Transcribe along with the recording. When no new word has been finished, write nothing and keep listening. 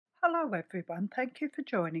Hello everyone, thank you for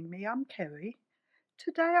joining me. I'm Kerry.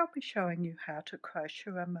 Today I'll be showing you how to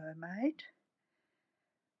crochet a mermaid.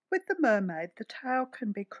 With the mermaid, the tail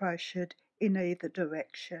can be crocheted in either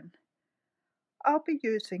direction. I'll be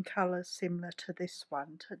using colours similar to this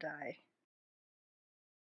one today.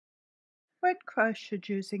 When crocheted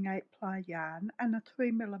using 8-ply yarn and a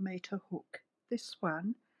 3mm hook, this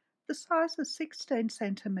one, the size is 16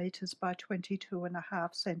 centimetres by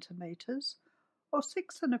 22.5 centimetres, or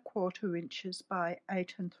 6 1/4 inches by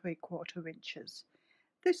 8 3/4 inches.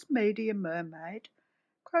 This medium mermaid,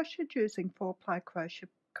 crocheted using 4-ply crochet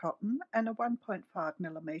cotton and a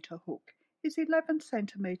 1.5mm hook, is 11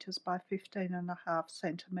 centimetres by 15.5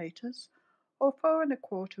 centimetres, or 4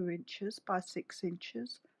 1/4 inches by 6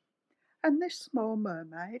 inches. And this small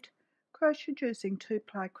mermaid, crocheted using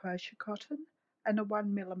 2-ply crochet cotton and a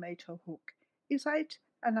 1mm hook, is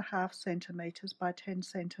 8.5 centimetres by 10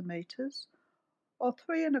 centimetres, or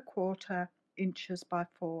 3 1/4 inches by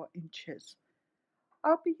 4 inches.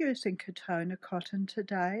 I'll be using Catona cotton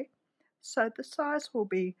today, so the size will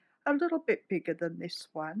be a little bit bigger than this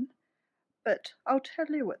one, but I'll tell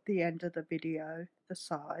you at the end of the video the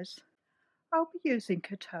size. I'll be using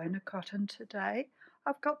Catona cotton today.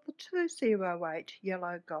 I've got the 208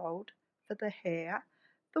 yellow gold for the hair,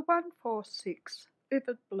 the 146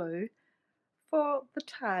 vivid blue for the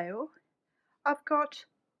tail. I've got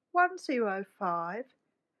 105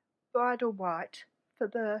 Bridal White for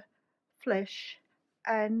the flesh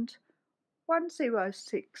and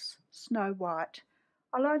 106 Snow White.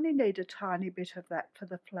 I'll only need a tiny bit of that for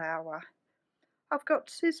the flower. I've got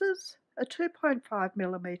scissors, a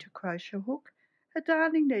 2.5mm crochet hook, a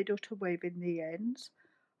darning needle to weave in the ends.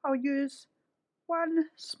 I'll use one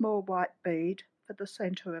small white bead for the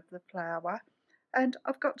centre of the flower, and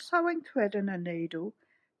I've got sewing thread and a needle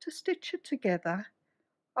to stitch it together.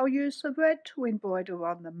 I'll use the red to embroider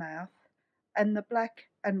on the mouth and the black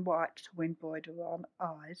and white to embroider on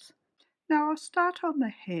eyes. Now I'll start on the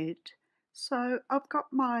head, so I've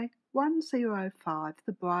got my 105,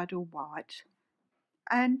 the Bridal White,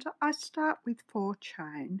 and I start with 4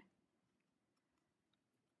 chain.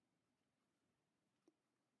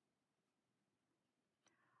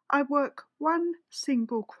 I work 1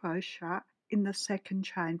 single crochet in the second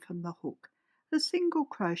chain from the hook. A single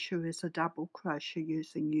crochet is a double crochet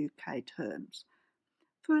using UK terms.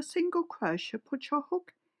 For a single crochet, put your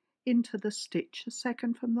hook into the stitch a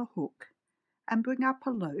second from the hook and bring up a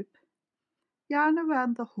loop. Yarn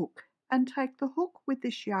around the hook and take the hook with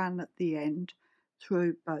this yarn at the end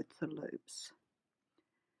through both the loops.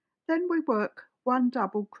 Then we work 1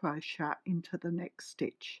 double crochet into the next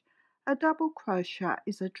stitch. A double crochet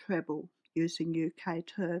is a treble using UK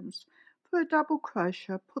terms. For a double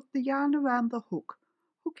crochet, put the yarn around the hook,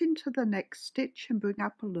 hook into the next stitch and bring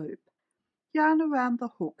up a loop. Yarn around the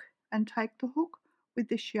hook and take the hook with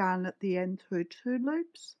this yarn at the end through 2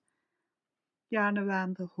 loops. Yarn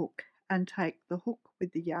around the hook and take the hook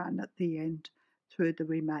with the yarn at the end through the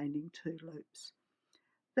remaining 2 loops.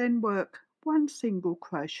 Then work 1 single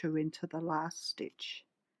crochet into the last stitch.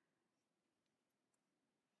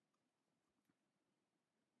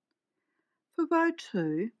 For row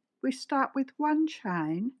 2, we start with 1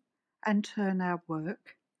 chain and turn our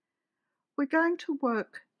work. We're going to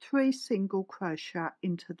work 3 single crochet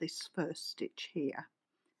into this first stitch here.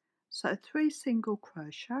 So 3 single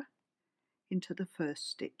crochet into the first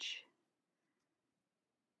stitch.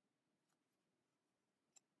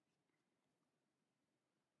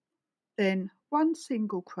 Then 1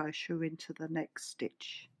 single crochet into the next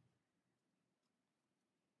stitch.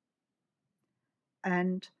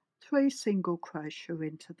 And 3 single crochet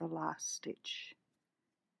into the last stitch.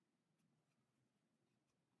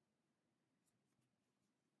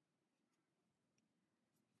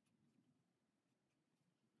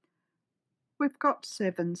 We've got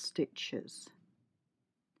 7 stitches.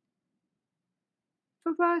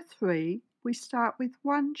 For row 3, we start with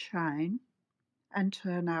 1 chain and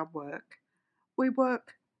turn our work. We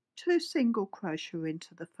work 2 single crochet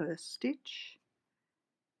into the first stitch.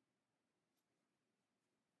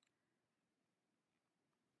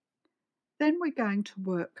 Then we're going to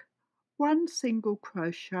work 1 single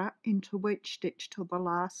crochet into each stitch till the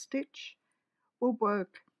last stitch. We'll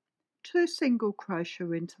work 2 single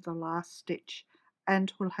crochet into the last stitch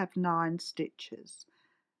and we'll have 9 stitches.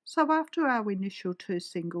 So after our initial 2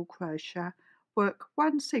 single crochet, work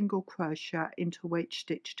 1 single crochet into each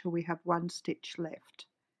stitch till we have 1 stitch left.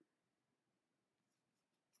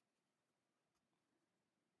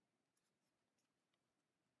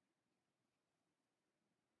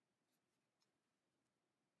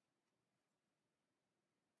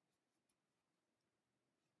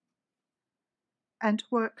 And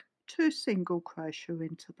work 2 single crochet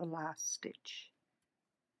into the last stitch.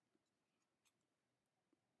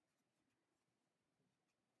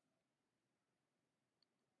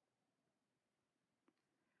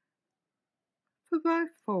 For row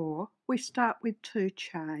 4, we start with 2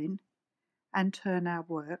 chain and turn our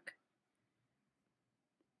work.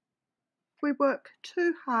 We work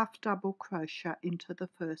 2 half double crochet into the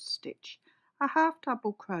first stitch. A half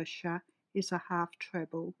double crochet is a half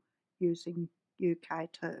treble using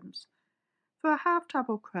UK terms. For a half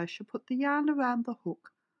double crochet, put the yarn around the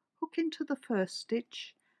hook, hook into the first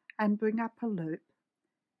stitch and bring up a loop.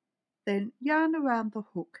 Then yarn around the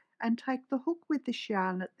hook and take the hook with this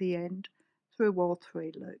yarn at the end through all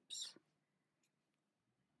 3 loops.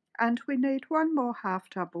 And we need 1 more half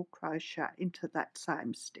double crochet into that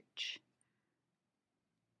same stitch.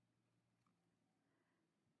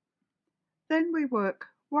 Then we work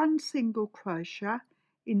 1 single crochet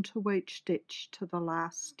into each stitch to the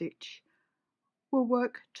last stitch. We'll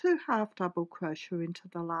work 2 half double crochet into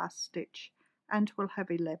the last stitch and we'll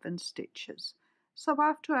have 11 stitches. So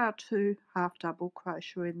after our 2 half double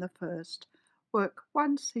crochet in the first, work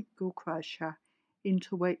 1 single crochet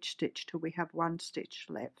into each stitch till we have 1 stitch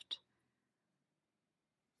left.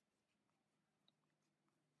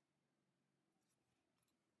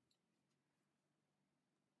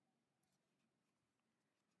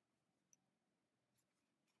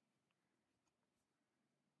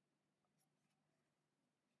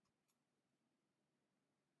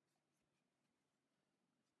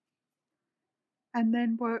 And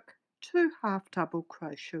then work 2 half double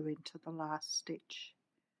crochet into the last stitch.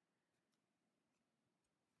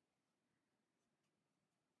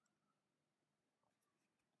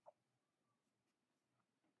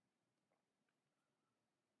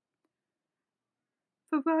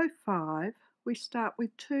 For row 5, we start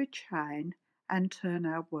with 2 chain and turn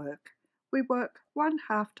our work. We work 1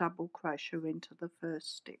 half double crochet into the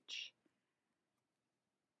first stitch.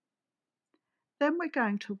 Then we're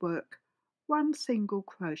going to work 1 single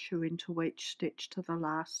crochet into each stitch to the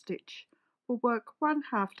last stitch. We'll work 1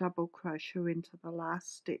 half double crochet into the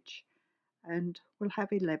last stitch and we'll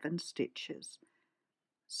have 11 stitches.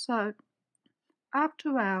 So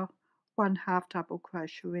after our 1 half double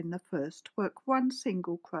crochet in the first, work 1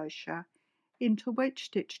 single crochet into each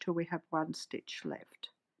stitch till we have 1 stitch left.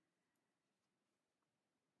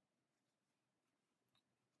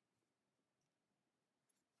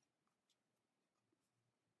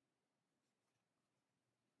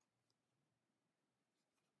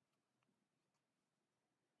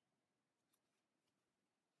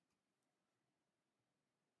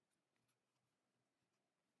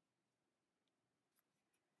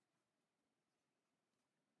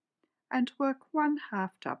 And work 1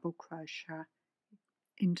 half double crochet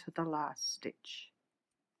into the last stitch.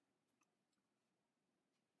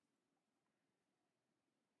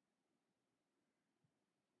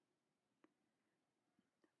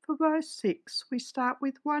 For row 6, we start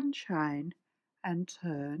with 1 chain and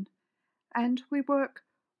turn, and we work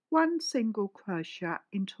 1 single crochet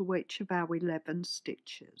into each of our 11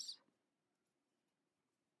 stitches.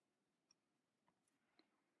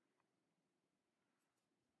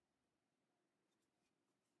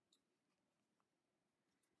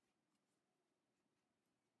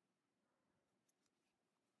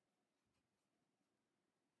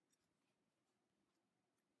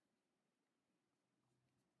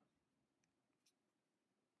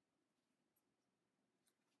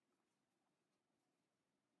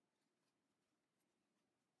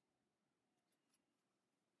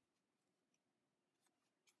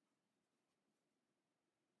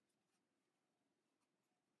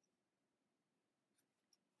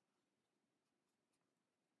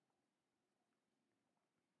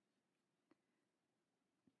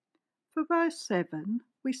 For row 7,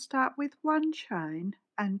 we start with 1 chain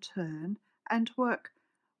and turn and work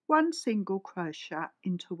 1 single crochet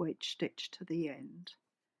into each stitch to the end.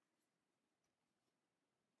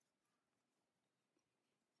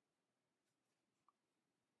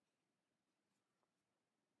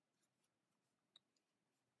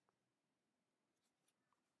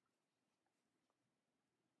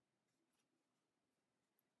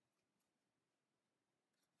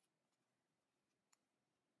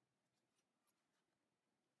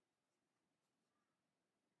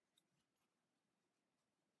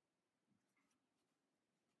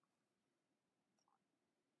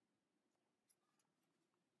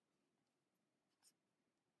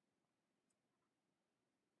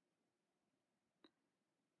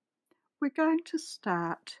 We're going to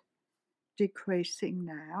start decreasing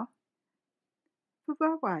now. For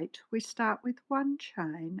row 8, we start with 1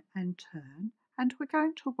 chain and turn and we're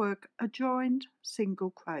going to work a joined single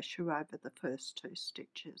crochet over the first 2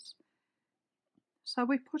 stitches. So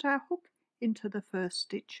we put our hook into the first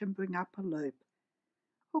stitch and bring up a loop,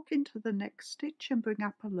 hook into the next stitch and bring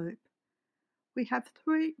up a loop. We have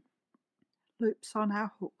 3 loops on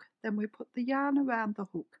our hook, then we put the yarn around the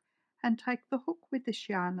hook and take the hook with this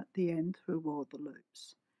yarn at the end through all the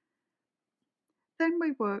loops. Then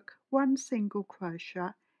we work 1 single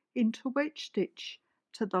crochet into each stitch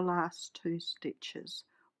to the last 2 stitches.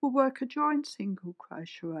 We'll work a joined single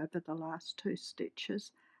crochet over the last 2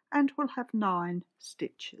 stitches and we'll have 9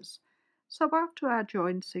 stitches. So after our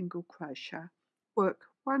joined single crochet, work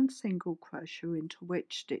 1 single crochet into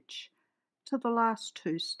each stitch to the last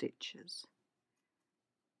 2 stitches.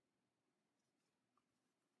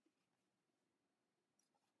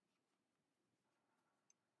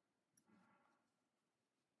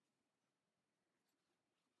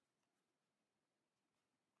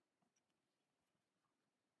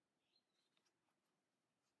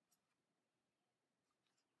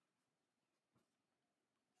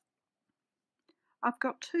 I've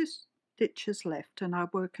got 2 stitches left and I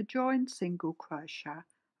work a joined single crochet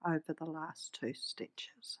over the last 2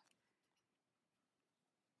 stitches.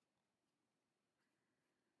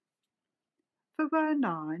 For row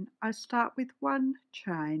 9, I start with 1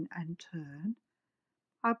 chain and turn.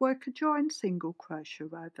 I work a joined single crochet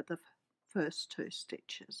over the first 2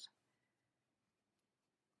 stitches.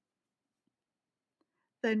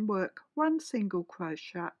 Then work 1 single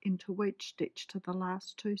crochet into each stitch to the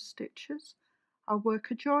last 2 stitches. I'll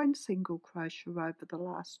work a joined single crochet over the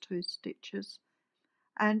last 2 stitches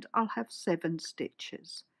and I'll have 7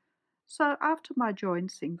 stitches. So after my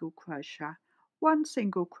joined single crochet, 1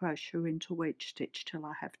 single crochet into each stitch till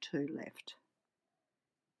I have 2 left.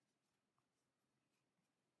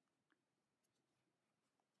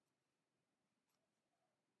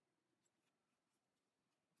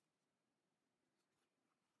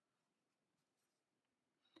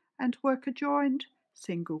 And work a joined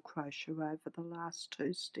single crochet over the last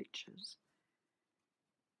 2 stitches.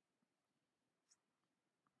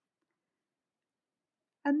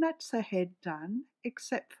 And that's the head done,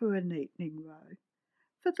 except for a neatening row.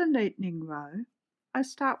 For the neatening row, I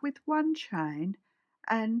start with 1 chain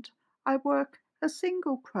and I work a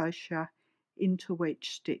single crochet into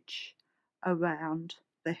each stitch around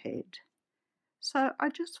the head. So I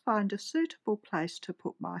just find a suitable place to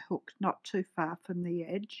put my hook not too far from the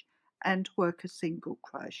edge and work a single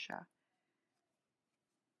crochet.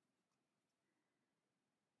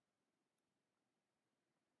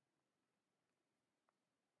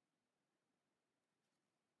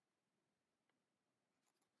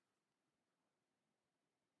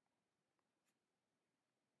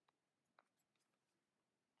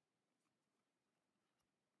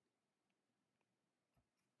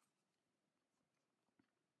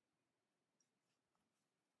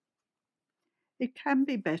 It can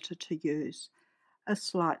be better to use a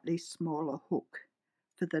slightly smaller hook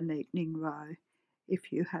for the neatening row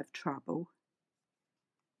if you have trouble.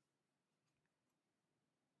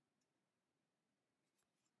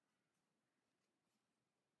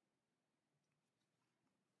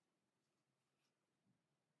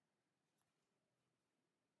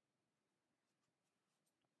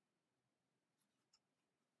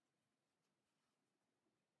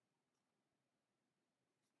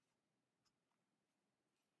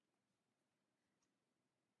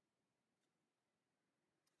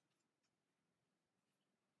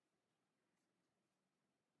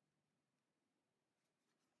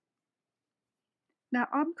 Now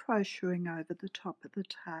I'm crocheting over the top of the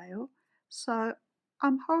tail, so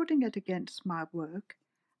I'm holding it against my work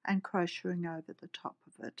and crocheting over the top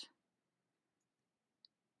of it.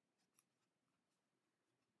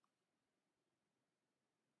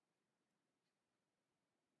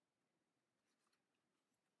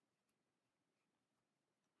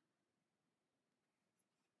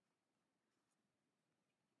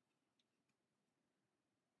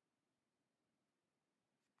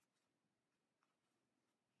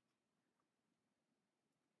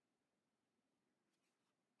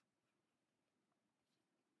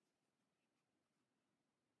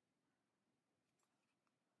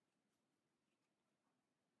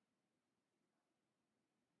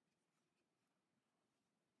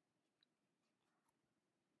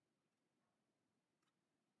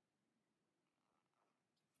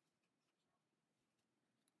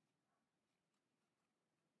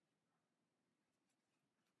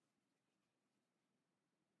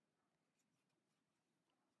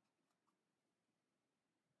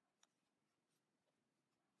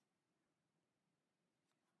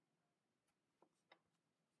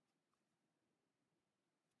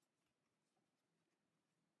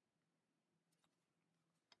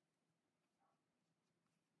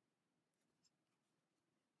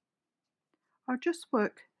 I'll just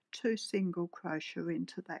work 2 single crochet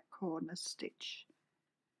into that corner stitch.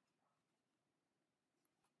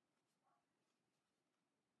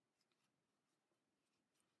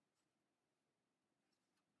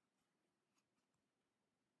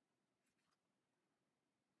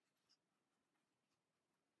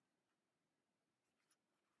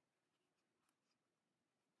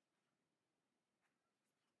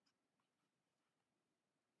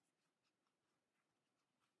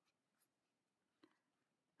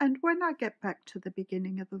 And when I get back to the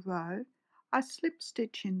beginning of the row, I slip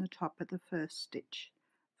stitch in the top of the first stitch.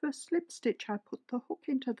 For a slip stitch, I put the hook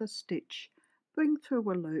into the stitch, bring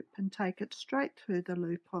through a loop and take it straight through the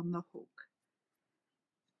loop on the hook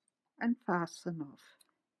and fasten off.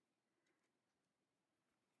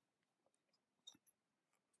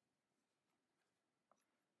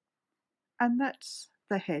 And that's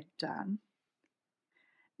the head done.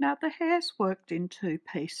 Now the hair's worked in 2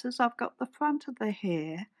 pieces. I've got the front of the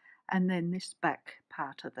hair and then this back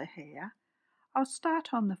part of the hair. I'll start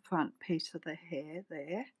on the front piece of the hair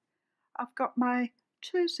there. I've got my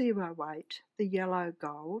 208, the yellow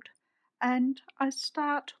gold, and I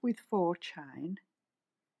start with 4 chain.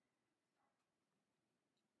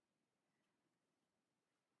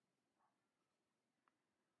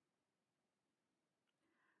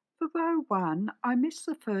 For row 1, I miss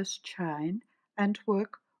the first chain and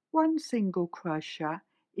work 1 single crochet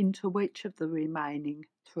into each of the remaining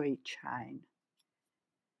 3 chain.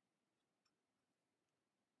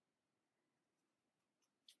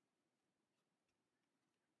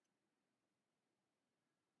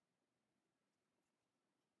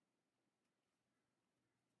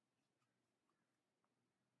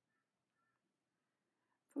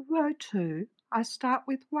 For row 2, I start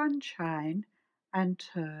with 1 chain and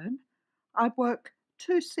turn. I work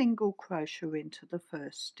 2 single crochet into the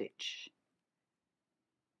first stitch.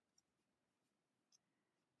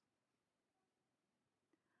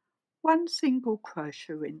 One single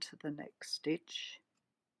crochet into the next stitch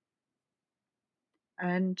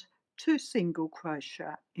and 2 single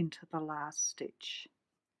crochet into the last stitch.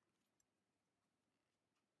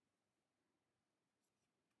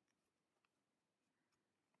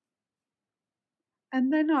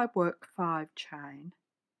 And then I work 5 chain.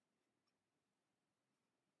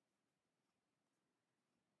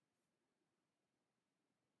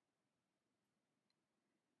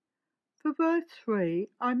 For row 3,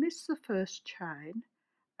 I miss the first chain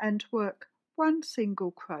and work 1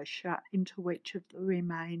 single crochet into each of the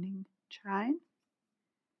remaining chain.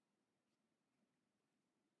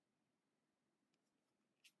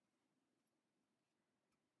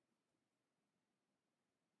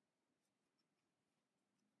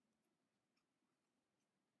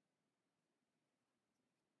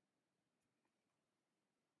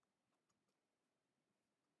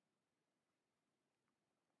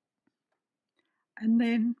 And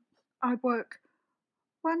then I work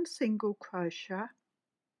 1 single crochet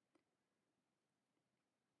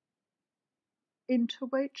into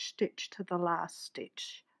each stitch to the last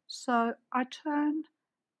stitch. So I turn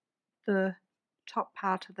the top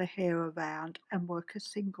part of the hair around and work a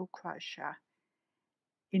single crochet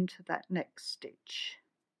into that next stitch.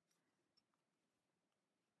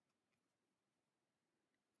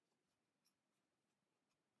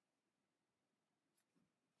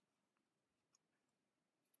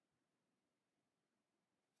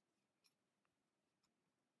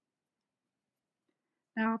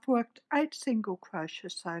 Now I've worked 8 single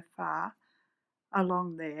crochets so far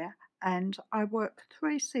along there, and I work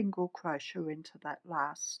 3 single crochet into that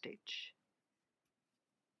last stitch.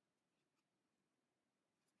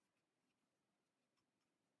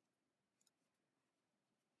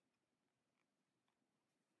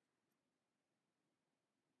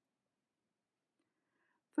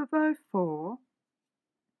 For row 4,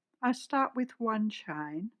 I start with 1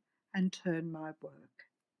 chain and turn my work.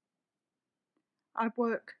 I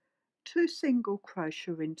work 2 single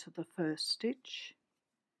crochet into the first stitch,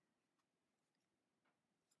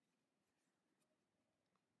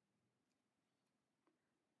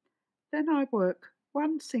 then I work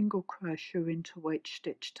 1 single crochet into each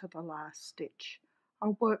stitch to the last stitch.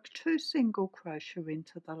 I'll work 2 single crochet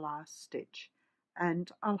into the last stitch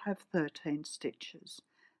and I'll have 13 stitches.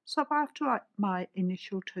 So after my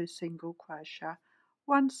initial 2 single crochet,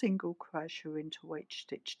 1 single crochet into each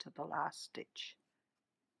stitch to the last stitch.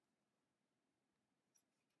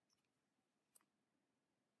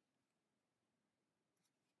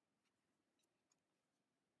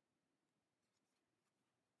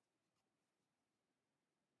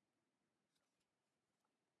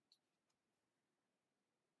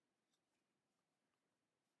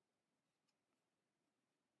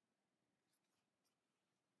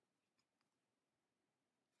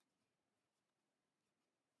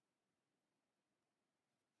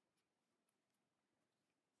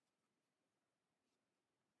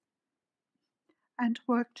 and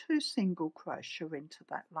work 2 single crochet into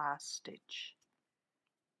that last stitch.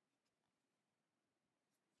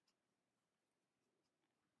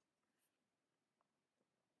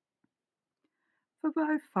 For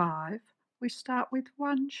row 5, we start with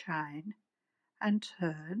 1 chain and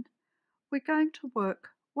turn. We're going to work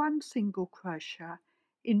 1 single crochet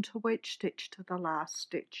into each stitch to the last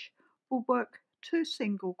stitch. We'll work 2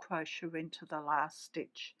 single crochet into the last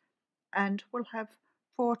stitch and we'll have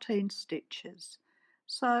 14 stitches.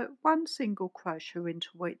 So 1 single crochet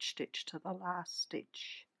into each stitch to the last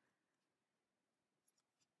stitch.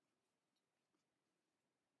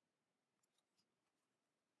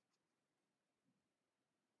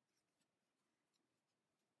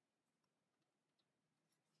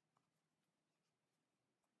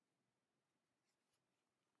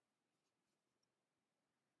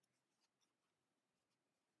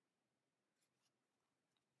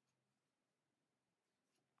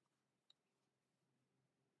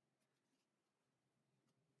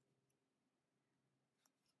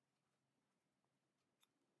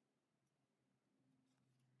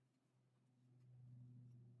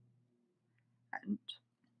 And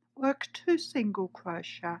work 2 single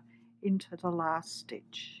crochet into the last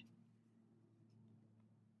stitch.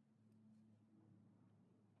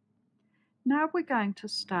 Now we're going to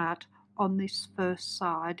start on this first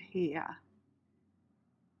side here.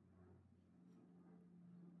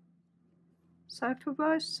 So for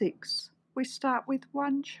row 6, we start with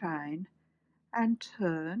 1 chain and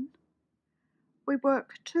turn. We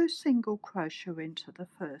work 2 single crochet into the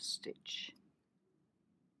first stitch.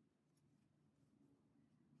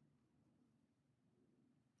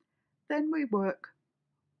 Then we work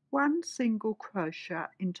 1 single crochet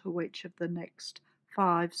into each of the next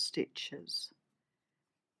 5 stitches.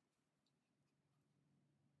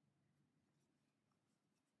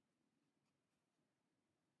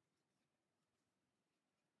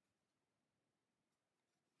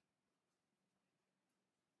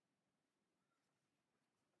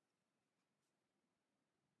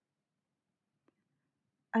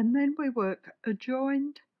 And then we work a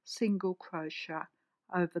joined single crochet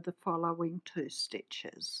over the following 2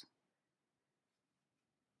 stitches.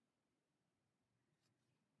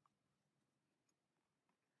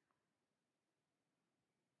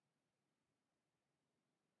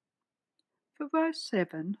 For row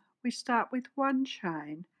 7, we start with 1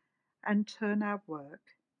 chain and turn our work.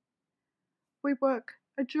 We work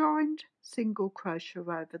a joined single crochet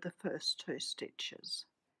over the first 2 stitches.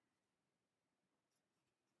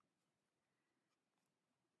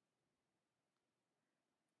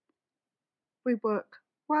 We work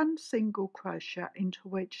 1 single crochet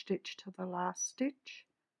into each stitch to the last stitch.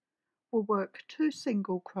 We'll work 2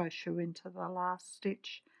 single crochet into the last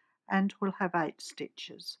stitch and we'll have 8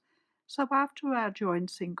 stitches. So after our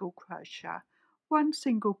joined single crochet, 1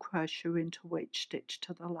 single crochet into each stitch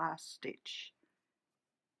to the last stitch.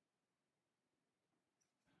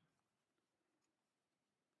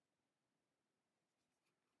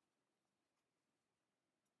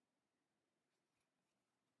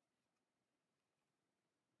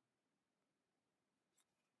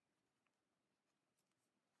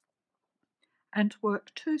 And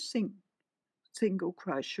work 2 single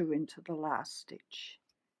crochet into the last stitch.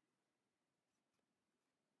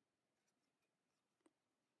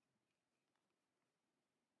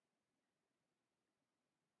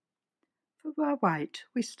 For row 8,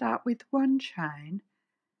 we start with 1 chain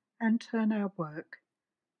and turn our work.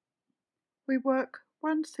 We work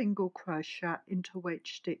 1 single crochet into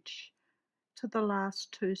each stitch to the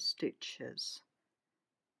last 2 stitches.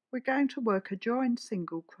 We're going to work a joined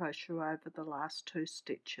single crochet over the last 2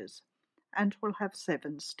 stitches and we'll have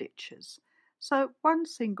 7 stitches. So 1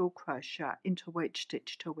 single crochet into each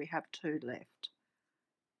stitch till we have 2 left.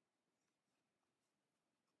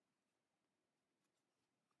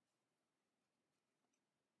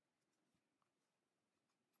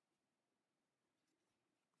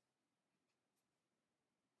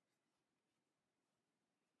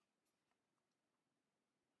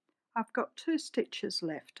 I've got 2 stitches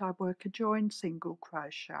left. I work a joined single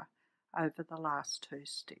crochet over the last 2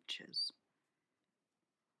 stitches.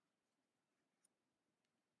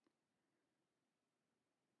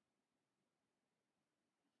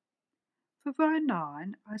 For row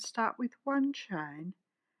 9, I start with 1 chain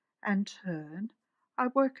and turn. I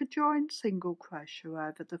work a joined single crochet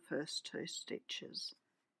over the first 2 stitches.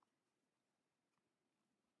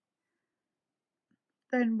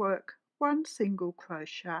 Then work 1 single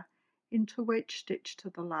crochet into each stitch to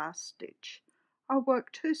the last stitch. I'll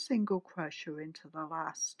work 2 single crochet into the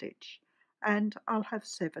last stitch and I'll have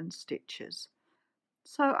 7 stitches.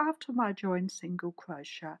 So after my joined single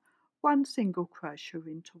crochet, 1 single crochet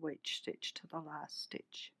into each stitch to the last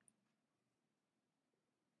stitch.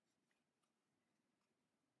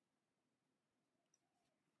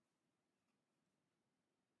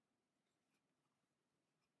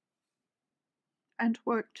 And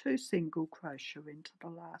work 2 single crochet into the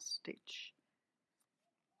last stitch.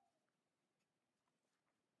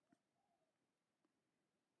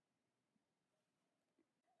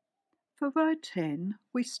 For row 10,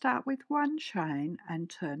 we start with 1 chain and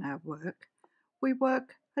turn our work. We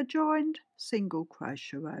work a joined single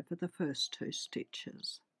crochet over the first 2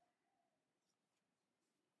 stitches.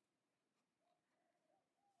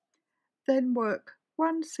 Then work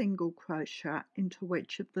 1 single crochet into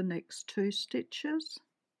each of the next 2 stitches.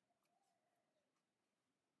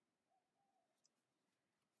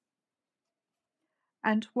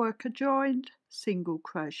 And work a joined single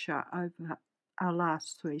crochet over our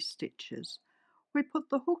last 3 stitches. We put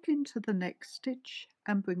the hook into the next stitch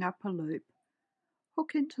and bring up a loop,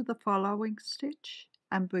 hook into the following stitch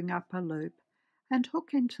and bring up a loop, and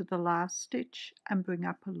hook into the last stitch and bring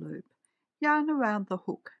up a loop. Yarn around the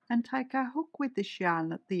hook and take our hook with this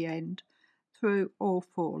yarn at the end through all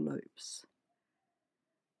 4 loops.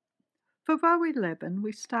 For row 11,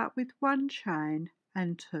 we start with 1 chain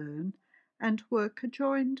and turn and work a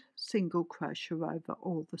joined single crochet over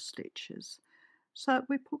all the stitches. So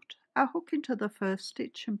we put our hook into the first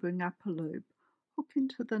stitch and bring up a loop, hook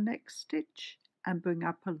into the next stitch and bring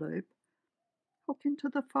up a loop, hook into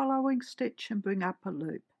the following stitch and bring up a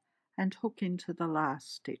loop, and hook into the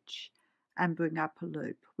last stitch and bring up a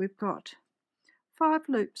loop. We've got 5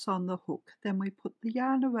 loops on the hook. Then we put the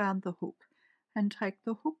yarn around the hook and take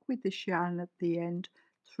the hook with this yarn at the end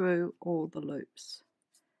through all the loops,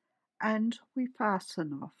 and we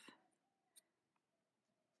fasten off.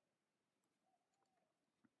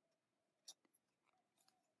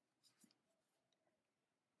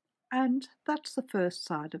 And that's the first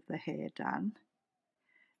side of the hair done.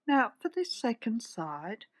 Now for this second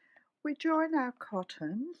side, we join our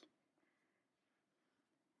cotton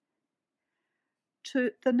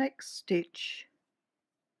to the next stitch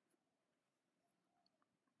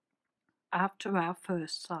after our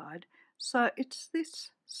first side. So it's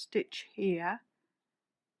this stitch here,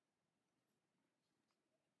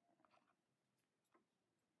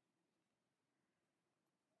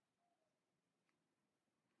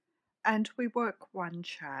 and we work 1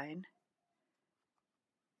 chain.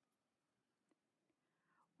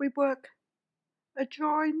 We work a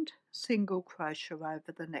joined single crochet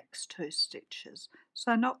over the next 2 stitches,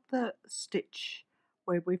 so not the stitch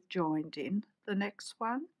where we've joined in, the next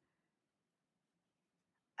one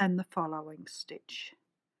and the following stitch.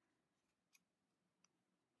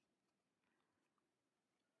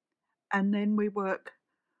 And then we work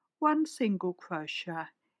 1 single crochet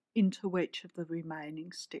into each of the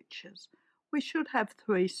remaining stitches. We should have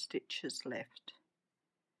 3 stitches left.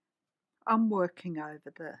 I'm working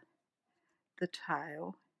over the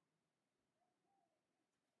tail.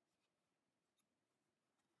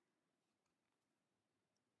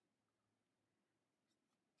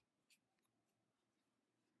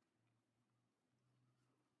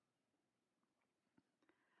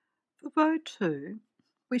 For row 2,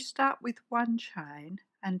 we start with 1 chain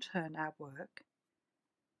and turn our work.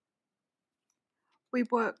 We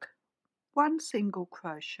work 1 single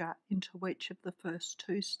crochet into each of the first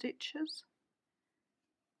 2 stitches,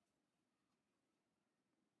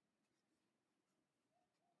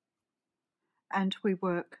 and we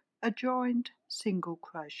work a joined single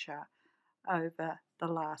crochet over the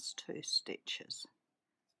last 2 stitches.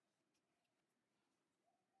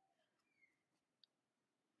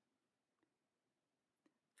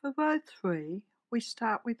 For row 3, we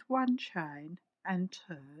start with 1 chain and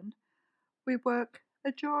turn. We work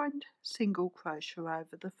a joined single crochet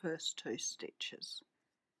over the first 2 stitches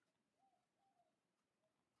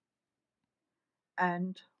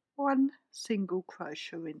and 1 single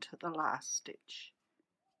crochet into the last stitch.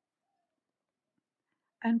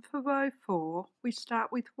 And for row 4, we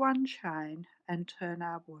start with 1 chain and turn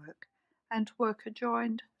our work and work a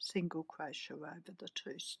joined single crochet over the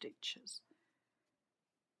 2 stitches.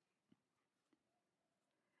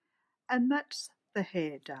 And that's the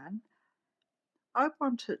hair done. I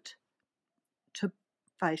want it to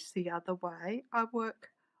face the other way. I work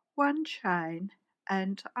 1 chain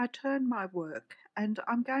and I turn my work, and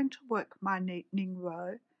I'm going to work my neatening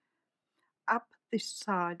row up this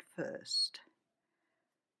side first.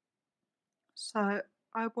 So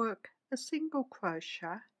I work a single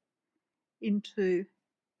crochet into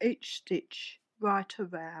each stitch right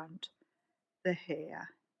around the hair.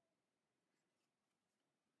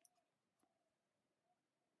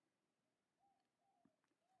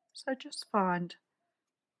 So just find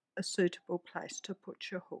a suitable place to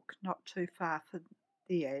put your hook, not too far from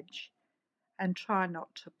the edge, and try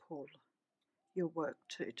not to pull your work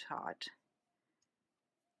too tight.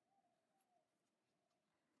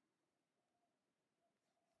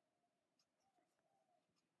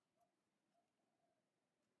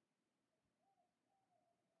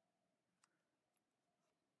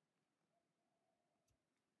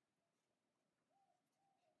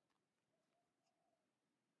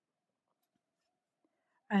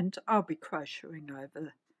 And I'll be crocheting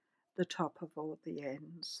over the top of all the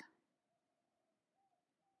ends.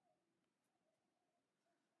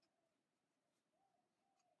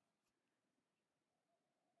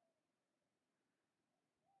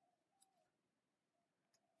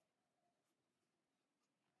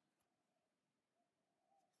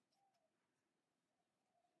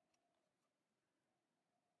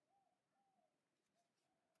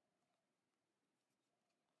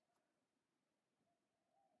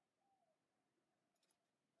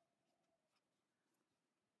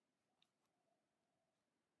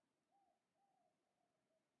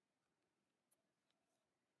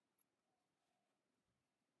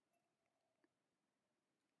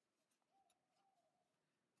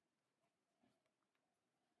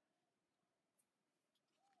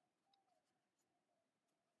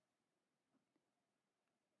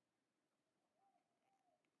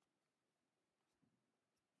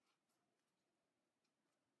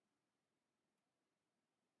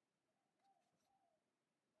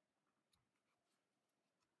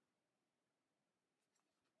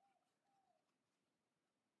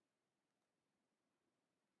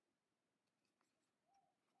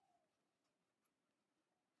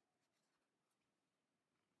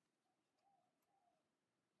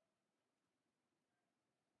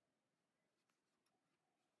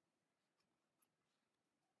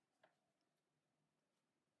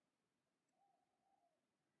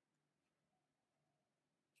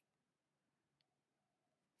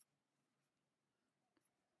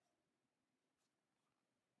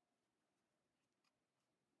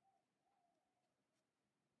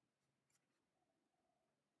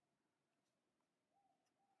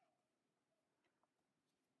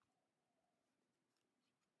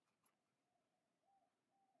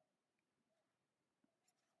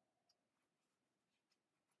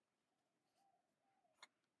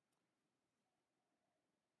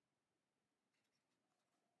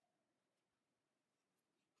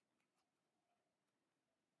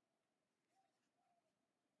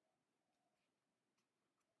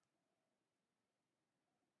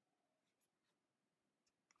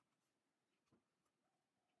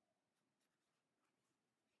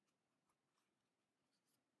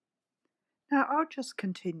 Now I'll just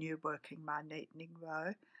continue working my neatening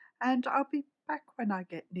row, and I'll be back when I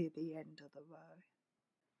get near the end of the row.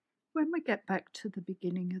 When we get back to the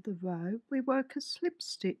beginning of the row, we work a slip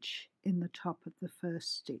stitch in the top of the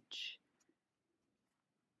first stitch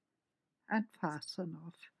and fasten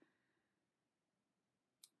off.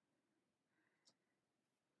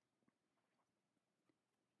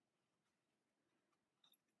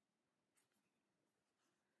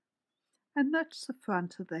 And that's the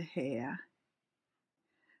front of the hair.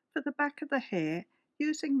 For the back of the hair,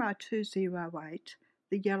 using my 208,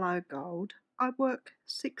 the yellow gold, I work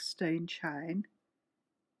 16 chain.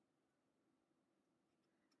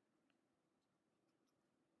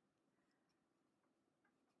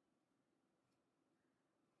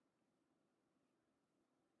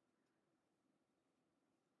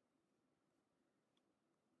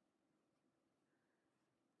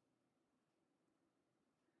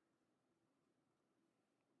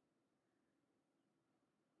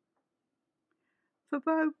 For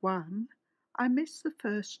row 1, I miss the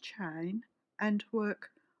first chain and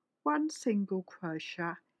work 1 single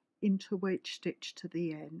crochet into each stitch to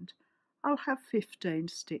the end. I'll have 15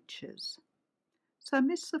 stitches. So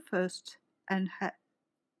miss the first and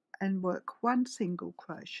work 1 single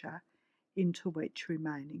crochet into each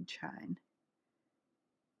remaining chain.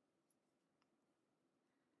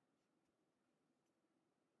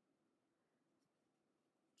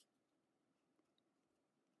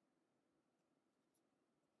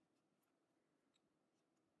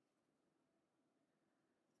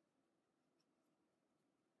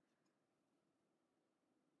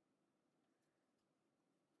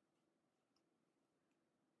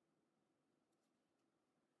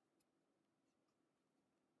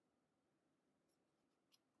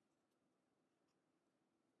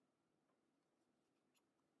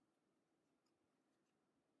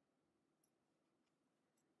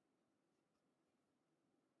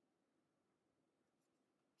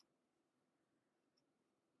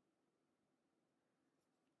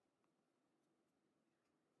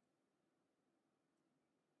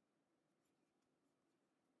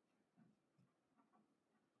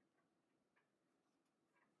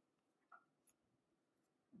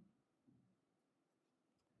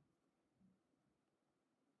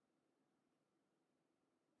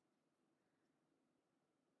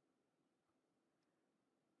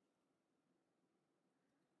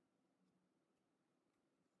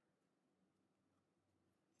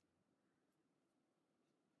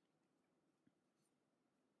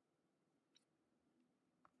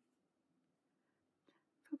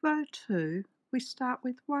 row 2, we start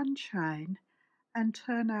with 1 chain and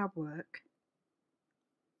turn our work.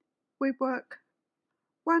 We work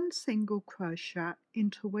 1 single crochet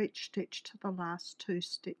into each stitch to the last 2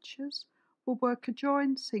 stitches. We'll work a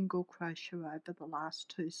joined single crochet over the last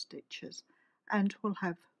 2 stitches and we'll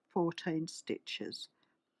have 14 stitches.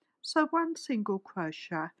 So 1 single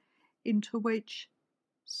crochet into each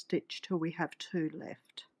stitch till we have 2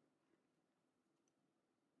 left.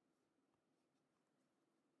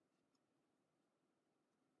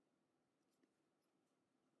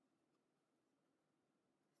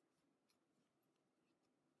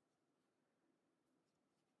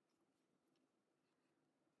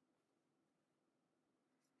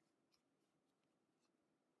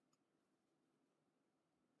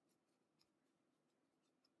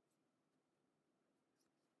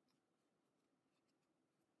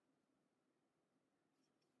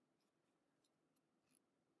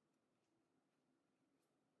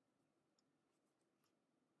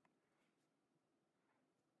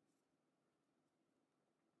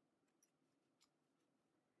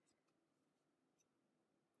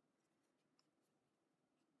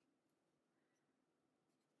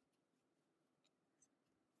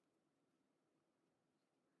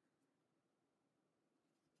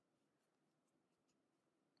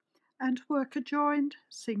 And work a joined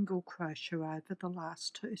single crochet over the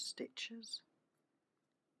last 2 stitches.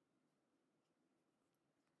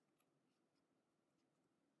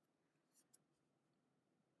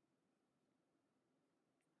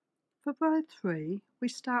 For row 3, we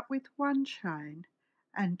start with 1 chain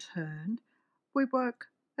and turn. We work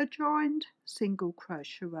a joined single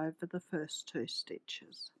crochet over the first 2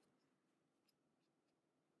 stitches.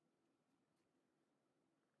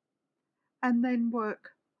 And then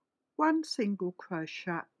work 1 single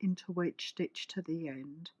crochet into each stitch to the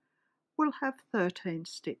end. We'll have 13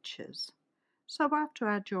 stitches. So after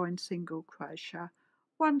our joined single crochet,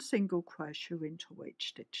 1 single crochet into each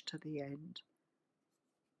stitch to the end.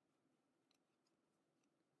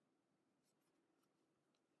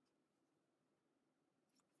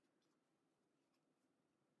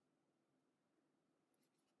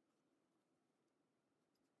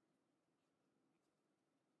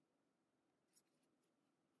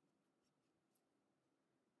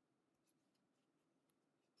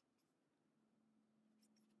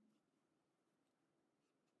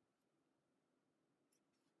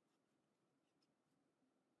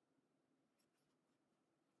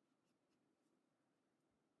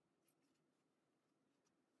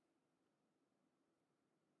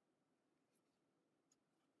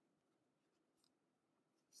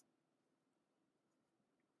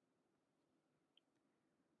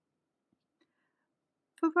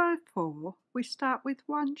 For row 4, we start with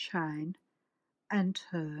 1 chain and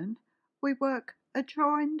turn. We work a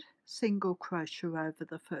joined single crochet over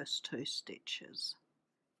the first 2 stitches.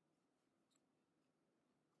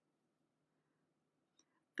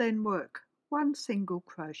 Then work 1 single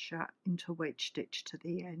crochet into each stitch to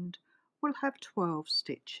the end. We'll have 12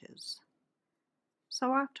 stitches.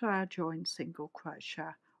 So after our joined single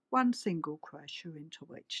crochet, 1 single crochet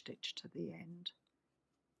into each stitch to the end.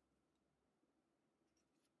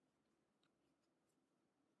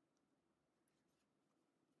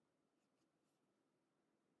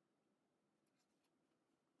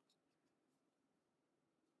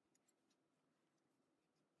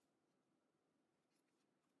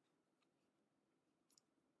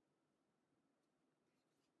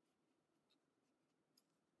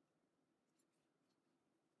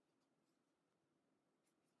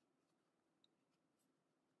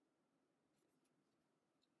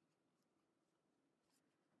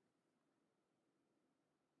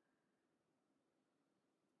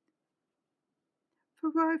 For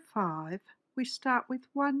row 5, we start with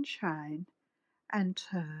 1 chain and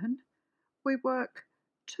turn. We work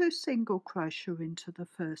 2 single crochet into the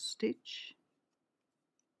first stitch.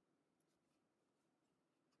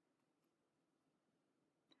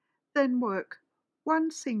 Then work 1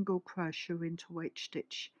 single crochet into each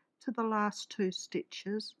stitch to the last 2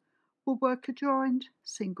 stitches. We'll work a joined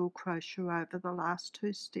single crochet over the last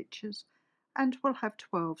 2 stitches and we'll have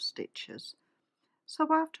 12 stitches. So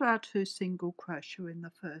after our 2 single crochet in the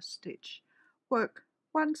first stitch, work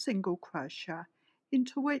 1 single crochet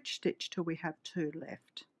into each stitch till we have 2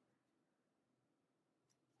 left.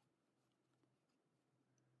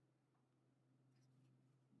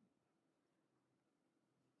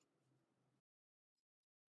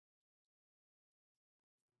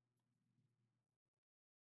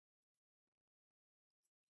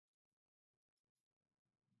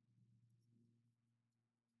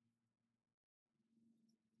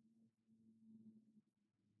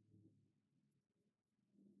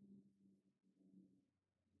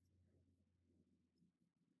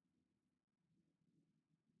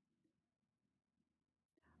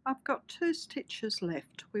 I've got 2 stitches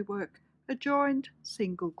left. We work a joined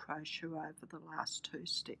single crochet over the last 2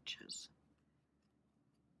 stitches.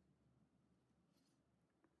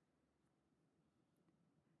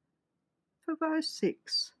 For row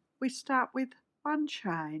 6, we start with 1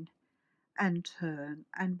 chain and turn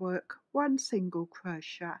and work 1 single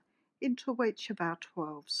crochet into each of our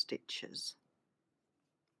 12 stitches.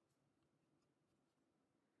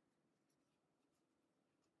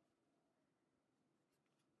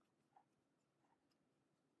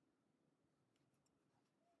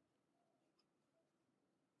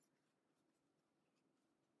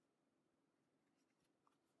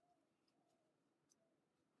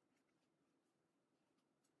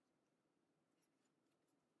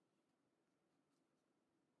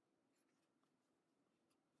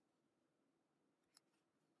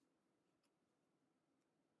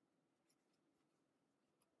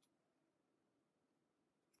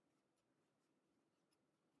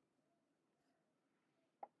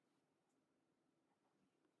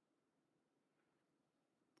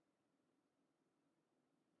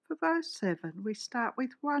 For row 7, we start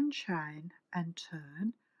with 1 chain and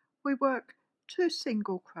turn. We work 2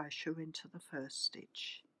 single crochet into the first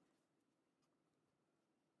stitch.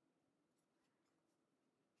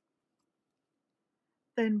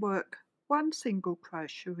 Then work 1 single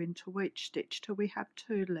crochet into each stitch till we have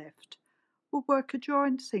 2 left. We'll work a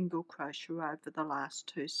joined single crochet over the last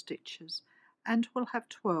 2 stitches and we'll have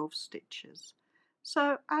 12 stitches.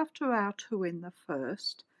 So after our 2 in the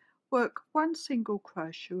first, work 1 single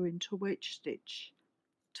crochet into each stitch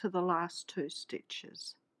to the last 2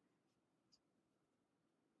 stitches.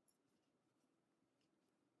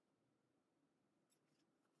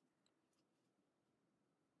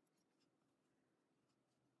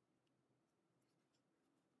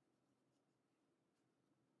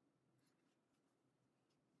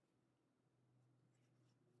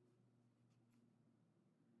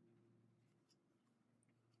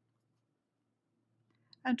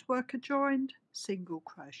 And work a joined single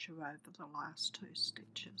crochet over the last 2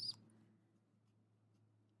 stitches.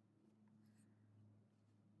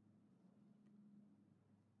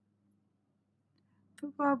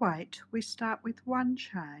 For row 8, we start with 1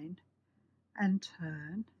 chain and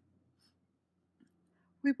turn.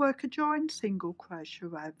 We work a joined single crochet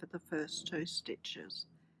over the first 2 stitches.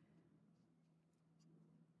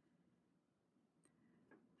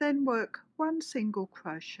 Then work 1 single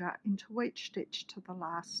crochet into each stitch to the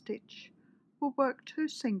last stitch. We'll work 2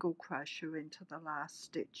 single crochet into the last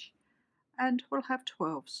stitch and we'll have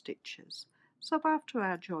 12 stitches. So after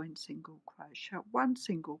our joined single crochet, 1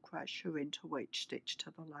 single crochet into each stitch to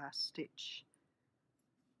the last stitch.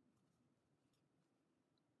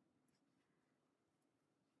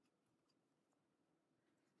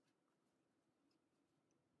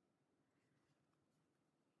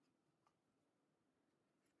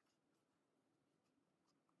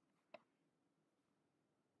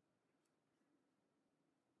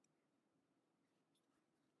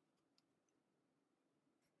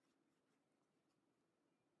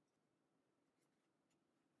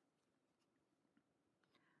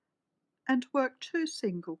 And work 2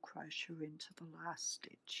 single crochet into the last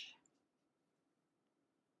stitch.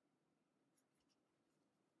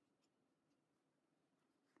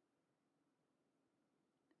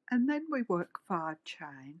 And then we work 5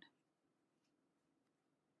 chain.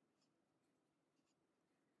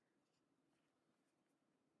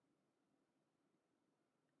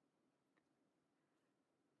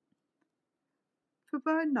 For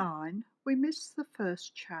row 9, we miss the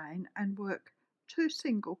first chain and work 2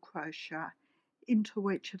 single crochet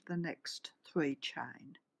into each of the next 3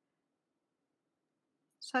 chain.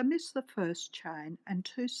 So miss the first chain and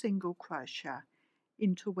 2 single crochet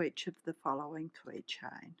into each of the following 3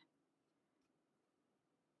 chain.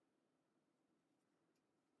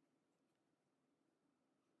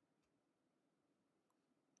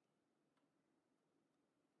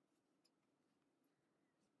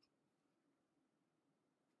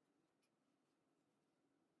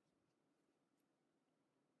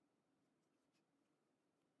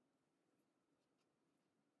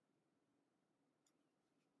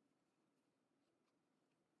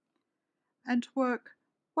 And work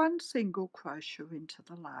 1 single crochet into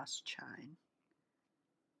the last chain.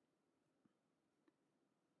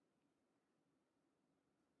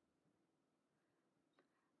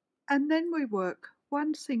 And then we work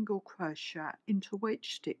 1 single crochet into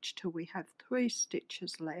each stitch till we have 3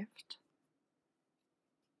 stitches left.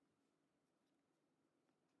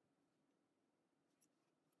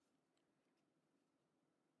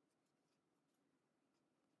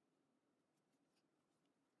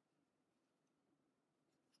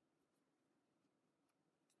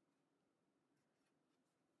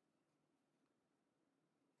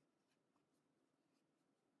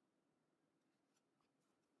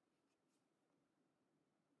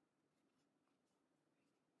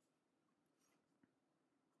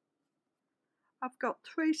 I've got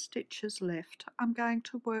 3 stitches left. I'm going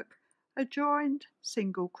to work a joined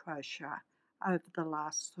single crochet over the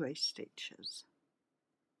last 3 stitches.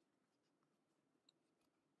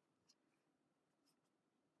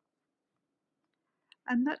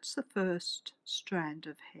 And that's the first strand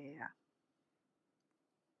of hair.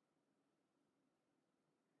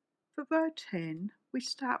 For row 10, we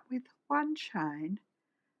start with 1 chain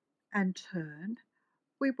and turn.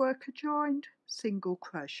 We work a joined single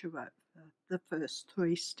crochet over the first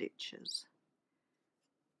 3 stitches.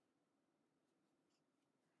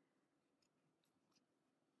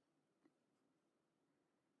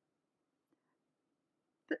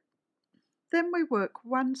 Then we work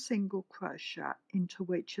 1 single crochet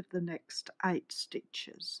into each of the next 8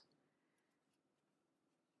 stitches.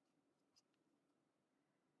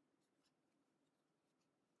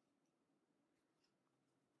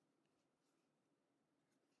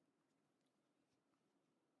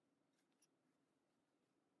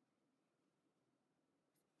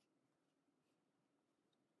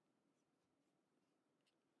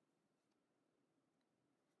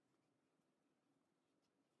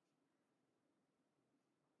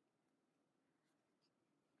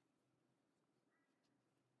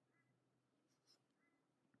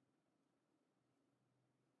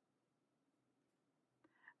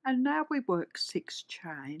 And now we work 6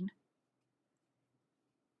 chain.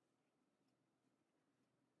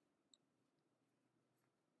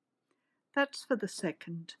 That's for the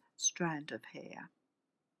second strand of hair.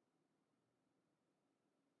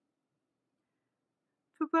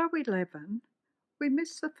 For row 11, we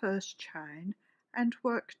miss the first chain and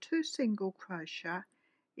work 2 single crochet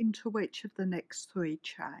into each of the next 3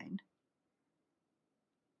 chain.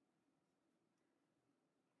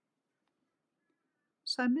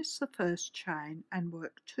 So miss the first chain and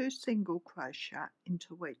work 2 single crochet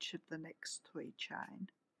into each of the next 3 chain.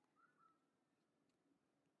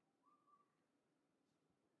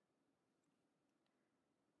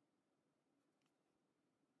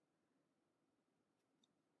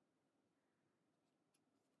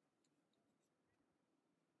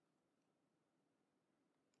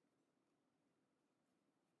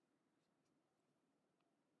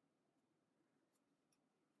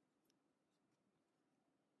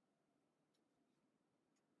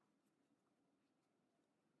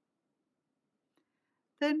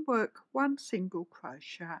 Then work 1 single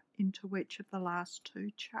crochet into each of the last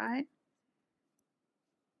 2 chain.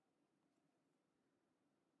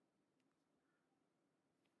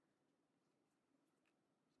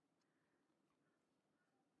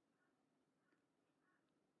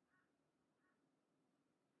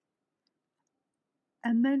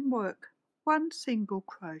 And then work 1 single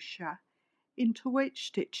crochet into each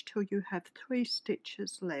stitch till you have 3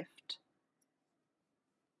 stitches left.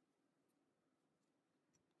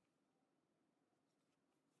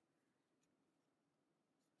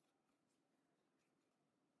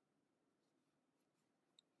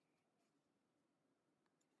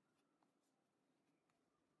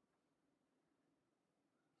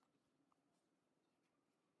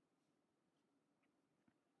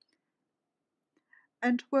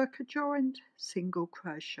 And work a joined single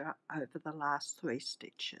crochet over the last 3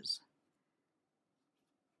 stitches.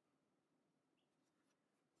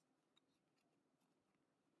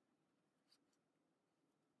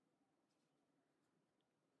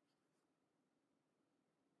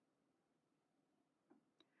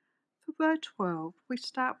 For row 12, we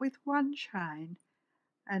start with 1 chain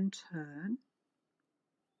and turn,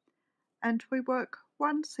 and we work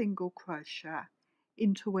 1 single crochet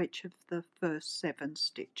into each of the first 7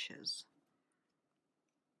 stitches.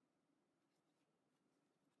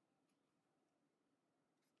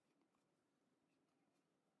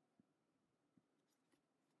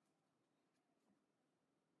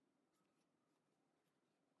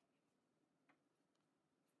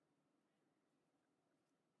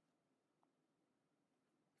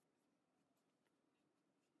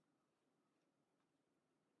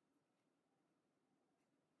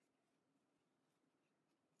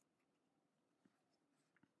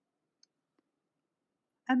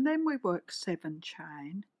 And then we work 7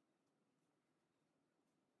 chain.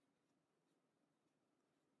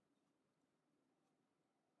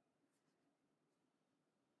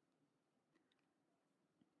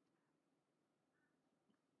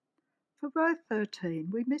 For row 13,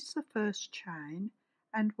 we miss the first chain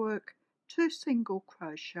and work 2 single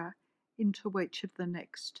crochet into each of the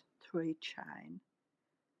next 3 chain.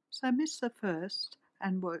 So miss the first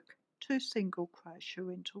and work 2 single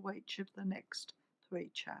crochet into each of the next 3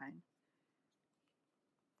 chain.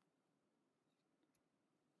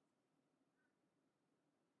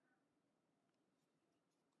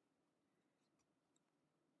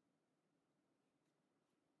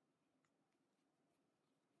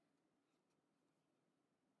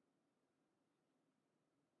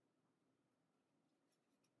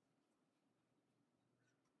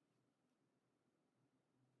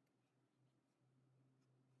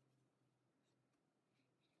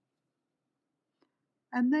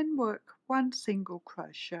 and then work 1 single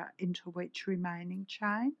crochet into each remaining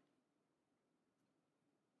chain,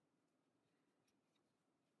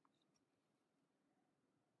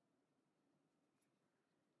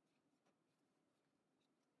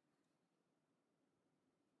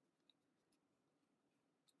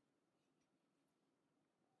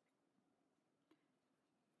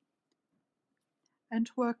 and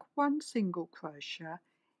work 1 single crochet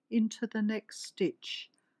into the next stitch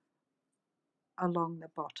along the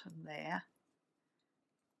bottom there,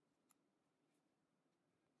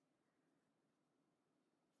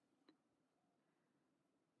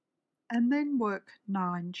 and then work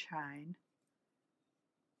 9 chain.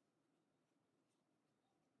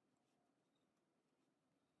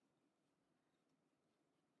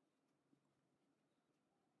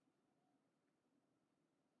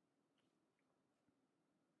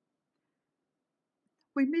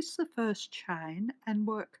 We miss the first chain and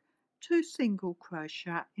work 2 single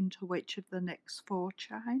crochet into each of the next 4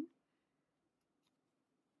 chain,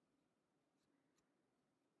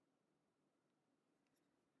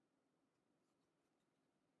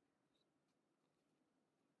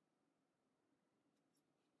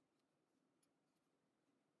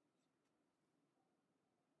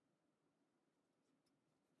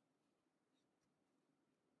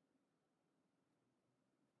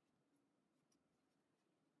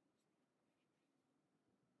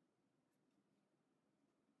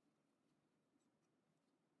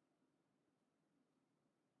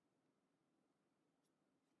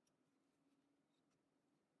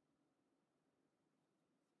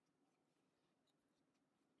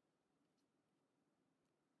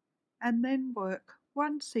 and then work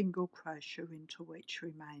 1 single crochet into each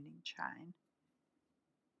remaining chain.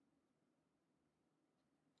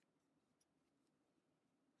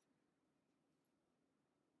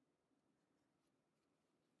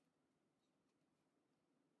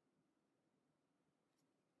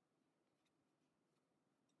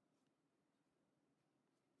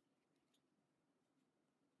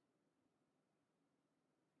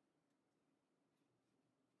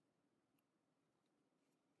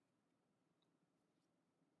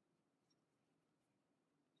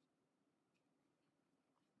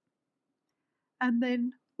 And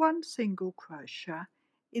then 1 single crochet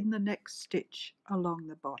in the next stitch along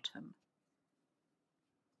the bottom,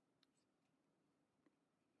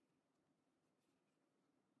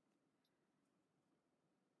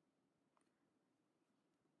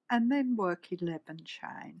 and then work 11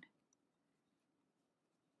 chain.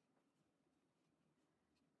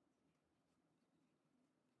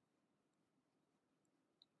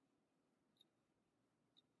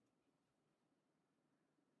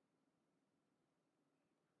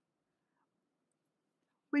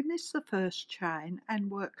 We miss the first chain and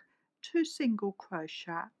work 2 single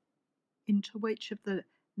crochet into each of the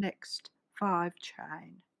next 5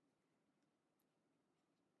 chain.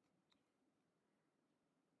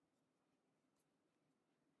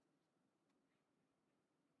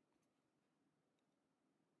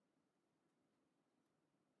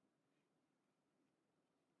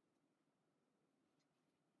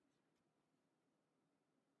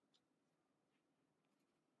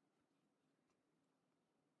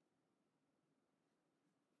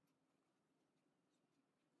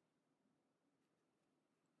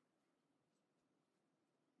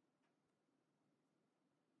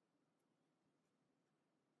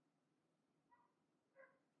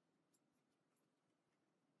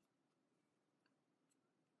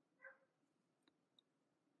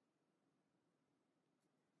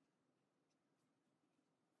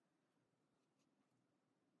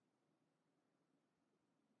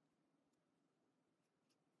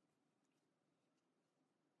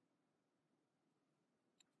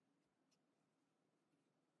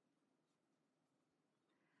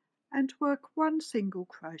 And work 1 single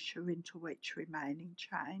crochet into each remaining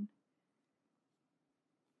chain.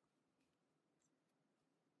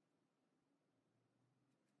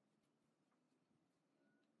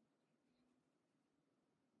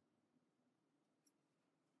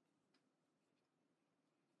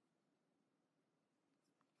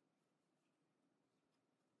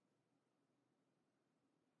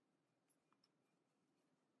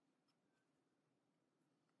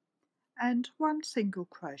 And 1 single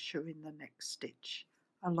crochet in the next stitch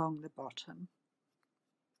along the bottom.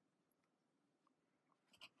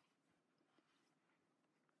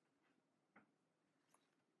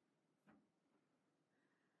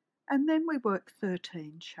 And then we work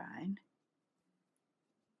 13 chain.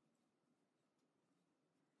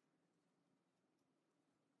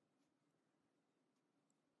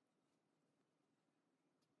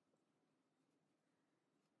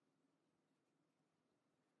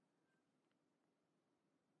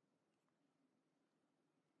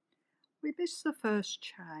 We miss the first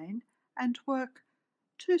chain and work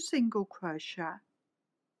 2 single crochet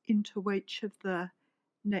into each of the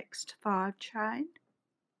next 5 chain.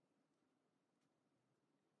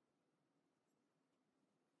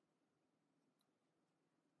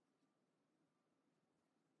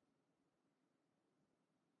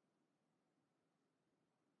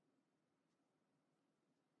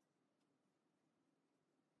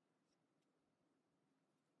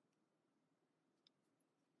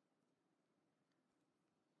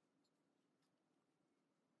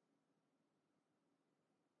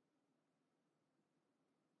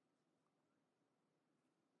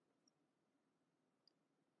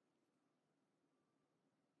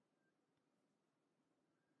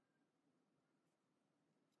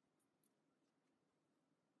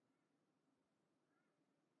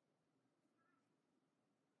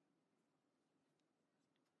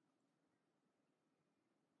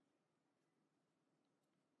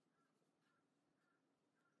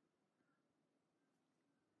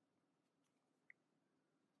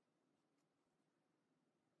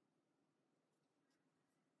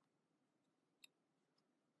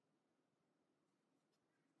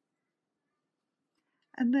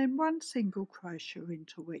 And then 1 single crochet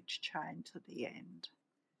into each chain to the end.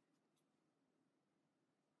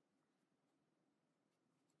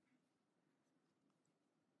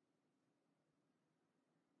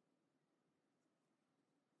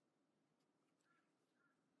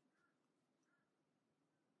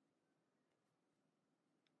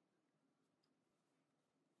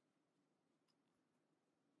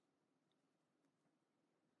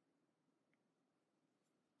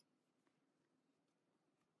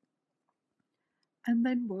 And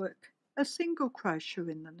then work a single crochet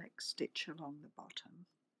in the next stitch along the bottom.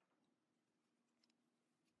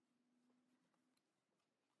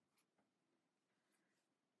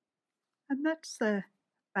 And that's the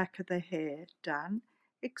back of the hair done,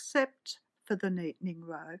 except for the neatening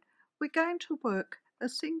row. We're going to work a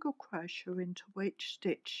single crochet into each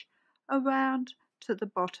stitch around to the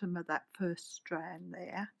bottom of that first strand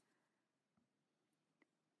there.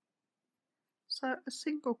 So a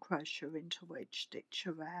single crochet into each stitch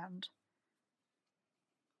around.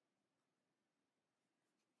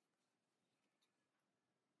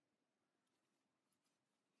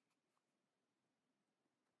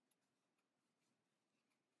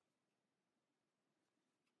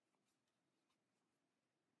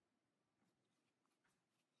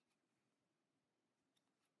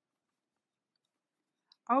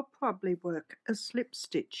 I'll probably work a slip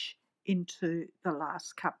stitch into the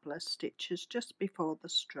last couple of stitches just before the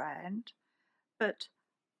strand, but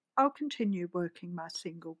I'll continue working my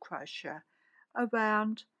single crochet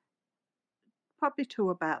around probably to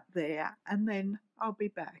about there, and then I'll be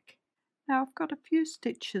back. Now I've got a few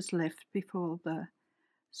stitches left before the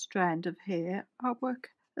strand of hair. I'll work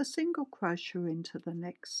a single crochet into the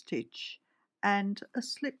next stitch and a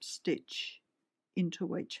slip stitch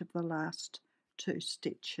into each of the last 2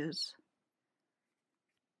 stitches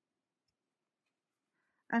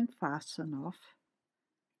and fasten off.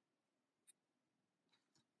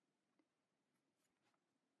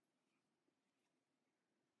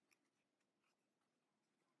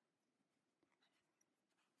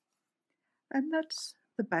 And that's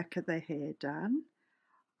the back of the hair done.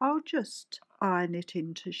 I'll just iron it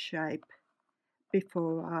into shape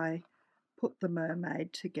before I put the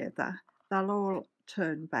mermaid together. They'll all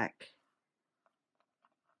turn back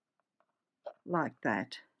like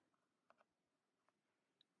that.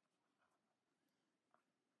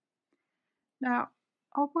 Now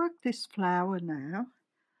I'll work this flower now.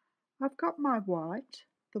 I've got my white,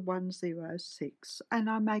 the 106, and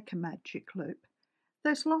I make a magic loop.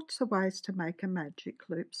 There's lots of ways to make a magic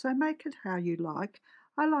loop, so make it how you like.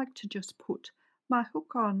 I like to just put my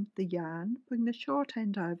hook on the yarn, bring the short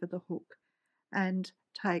end over the hook, and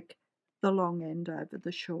take the long end over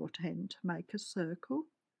the short end to make a circle.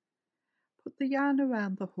 Put the yarn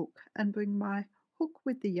around the hook and bring my hook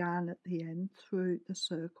with the yarn at the end through the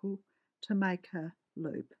circle to make a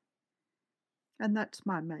loop. And that's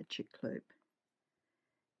my magic loop.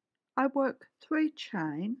 I work 3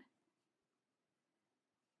 chain,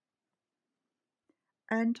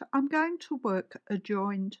 and I'm going to work a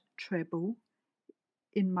joined treble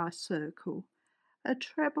in my circle. A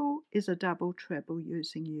treble is a double treble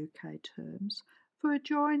using UK terms. For a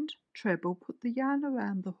joined treble, put the yarn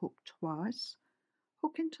around the hook twice,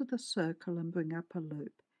 hook into the circle and bring up a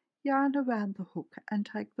loop. Yarn around the hook and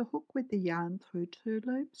take the hook with the yarn through 2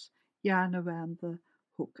 loops. Yarn around the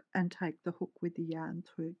hook and take the hook with the yarn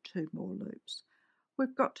through 2 more loops.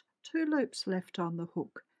 We've got 2 loops left on the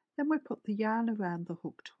hook. Then we put the yarn around the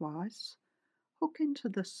hook twice, hook into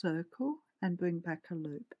the circle and bring back a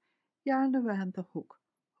loop, yarn around the hook,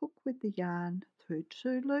 hook with the yarn through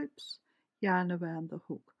 2 loops, yarn around the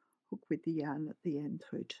hook, hook with the yarn at the end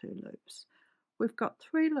through 2 loops. We've got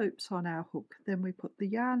 3 loops on our hook, then we put the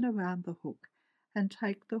yarn around the hook and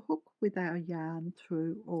take the hook with our yarn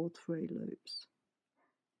through all 3 loops.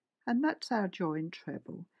 And that's our joined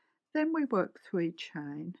treble. Then we work 3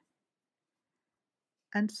 chain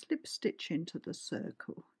and slip stitch into the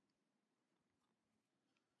circle.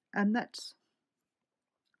 And that's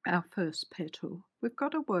our first petal. We've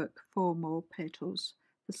got to work 4 more petals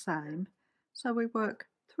the same. So we work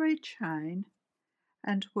 3 chain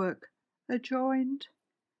and work a joined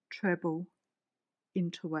treble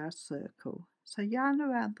into our circle. So yarn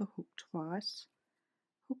around the hook twice,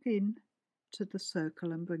 hook in to the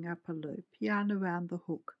circle and bring up a loop, yarn around the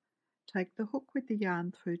hook, take the hook with the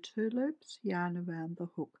yarn through 2 loops, yarn around the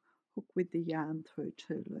hook, hook with the yarn through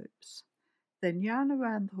 2 loops. Then yarn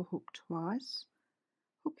around the hook twice,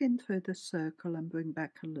 hook in through the circle and bring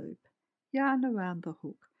back a loop, yarn around the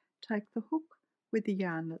hook, take the hook with the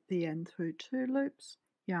yarn at the end through 2 loops,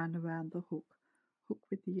 yarn around the hook, hook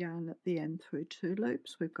with the yarn at the end through 2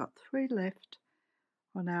 loops. We've got 3 left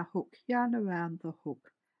on our hook, yarn around the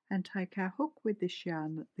hook and take our hook with this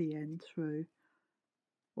yarn at the end through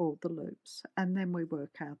all the loops, and then we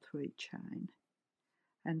work our 3 chain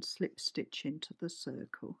and slip stitch into the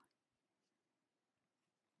circle.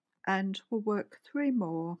 And we'll work 3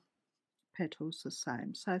 more petals the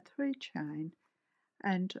same, so 3 chain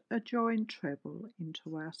and a joined treble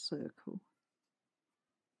into our circle.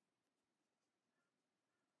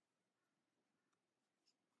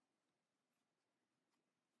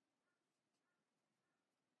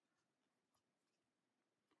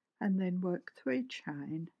 And then work 3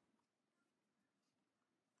 chain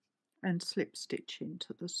and slip stitch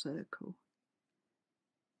into the circle.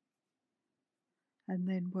 And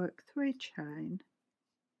then work 3 chain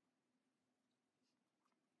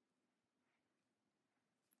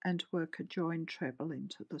and work a joined treble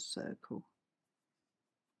into the circle.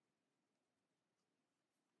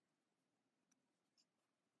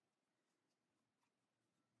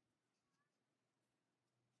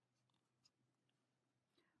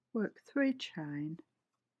 Work 3 chain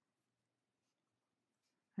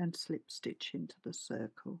and slip stitch into the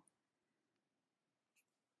circle.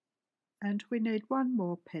 And we need 1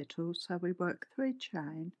 more petal, so we work 3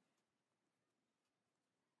 chain,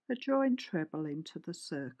 a joined treble into the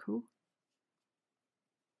circle,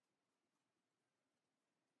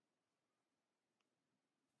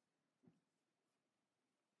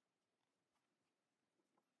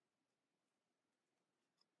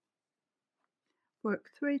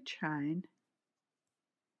 work 3 chain,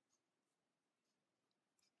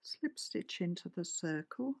 slip stitch into the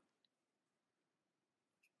circle.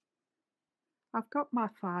 I've got my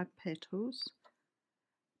 5 petals,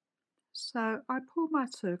 so I pull my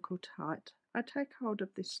circle tight. I take hold of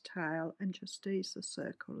this tail and just ease the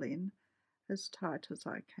circle in as tight as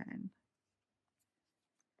I can,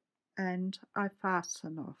 and I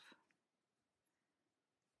fasten off.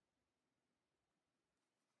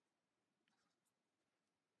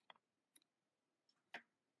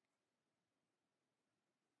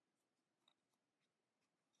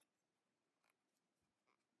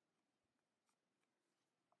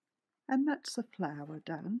 And that's the flower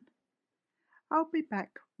done. I'll be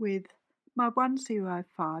back with my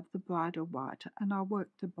 105, the Bridal White, and I'll work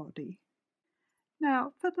the body.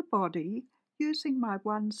 Now for the body, using my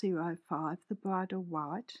 105, the Bridal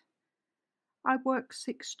White, I work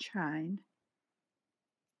 6 chain,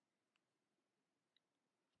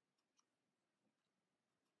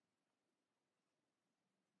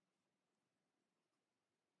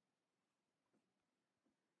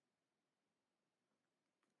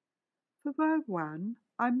 for row 1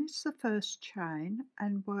 I miss the first chain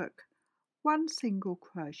and work 1 single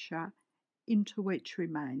crochet into each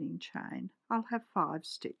remaining chain. I'll have 5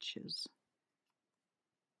 stitches.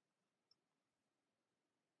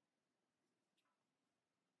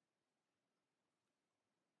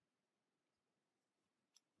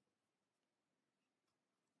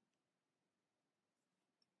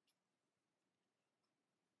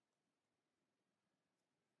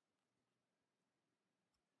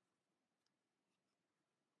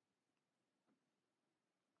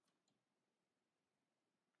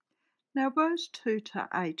 Now rows 2 to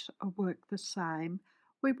 8 are worked the same.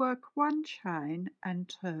 We work 1 chain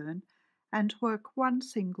and turn and work 1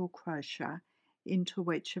 single crochet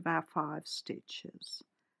into each of our 5 stitches.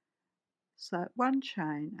 So 1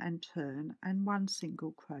 chain and turn and 1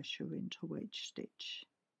 single crochet into each stitch.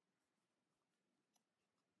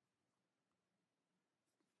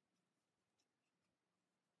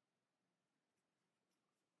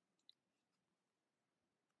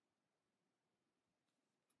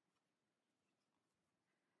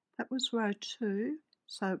 That was row 2,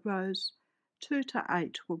 so rows 2 to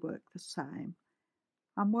 8 will work the same.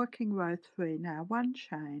 I'm working row 3 now, 1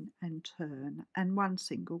 chain and turn and 1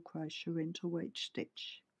 single crochet into each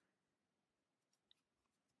stitch.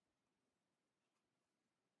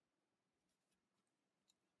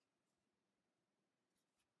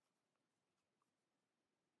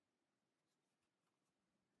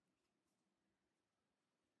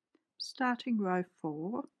 Starting row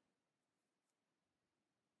 4,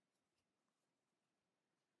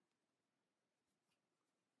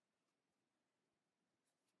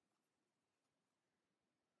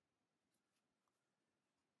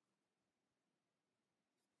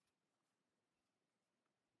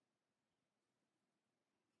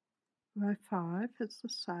 row 5 is the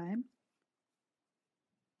same,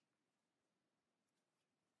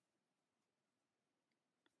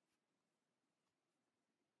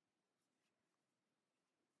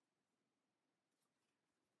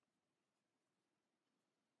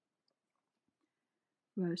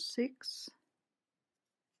 row 6,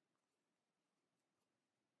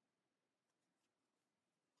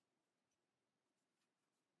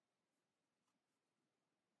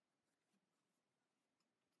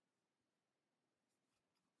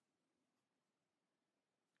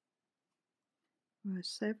 row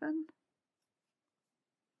 7,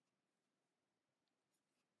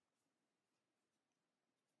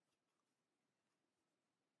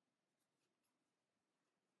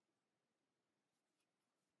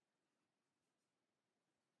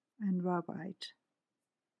 and row 8.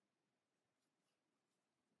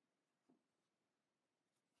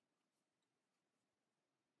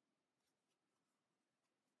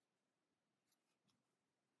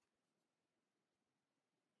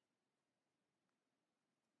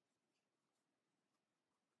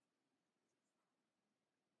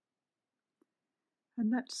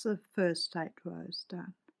 And that's the first 8 rows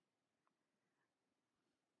done.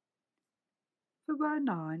 For row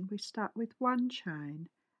 9, we start with 1 chain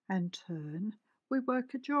and turn. We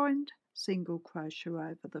work a joined single crochet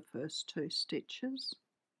over the first 2 stitches,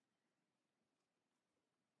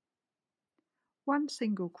 1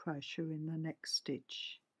 single crochet in the next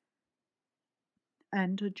stitch,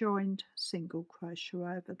 and a joined single crochet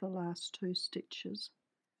over the last 2 stitches.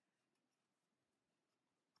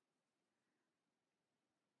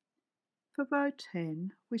 For row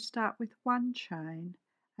 10, we start with 1 chain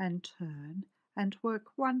and turn and work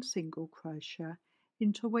 1 single crochet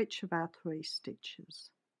into each of our 3 stitches.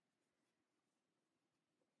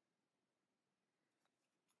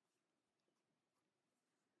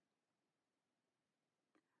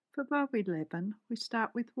 For row 11, we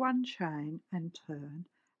start with 1 chain and turn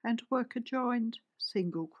and work a joined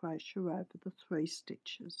single crochet over the 3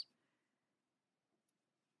 stitches.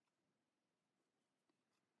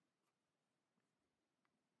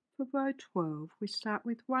 For row 12, we start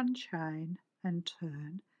with 1 chain and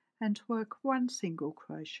turn and work 1 single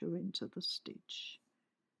crochet into the stitch.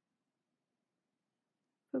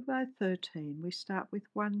 For row 13, we start with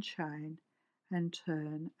 1 chain and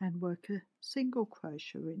turn and work a single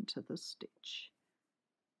crochet into the stitch.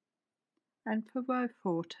 And for row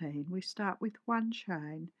 14, we start with 1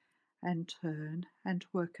 chain and turn and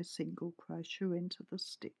work a single crochet into the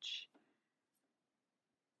stitch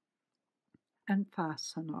and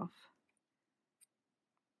fasten off.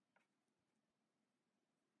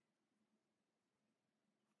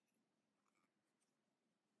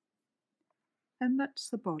 And that's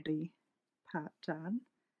the body part done.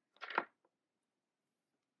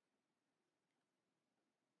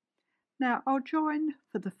 Now I'll join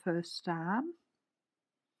for the first arm.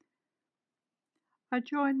 I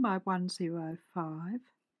join my 105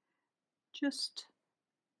 just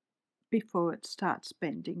before it starts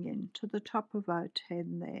bending in to the top of row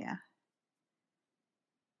 10 there.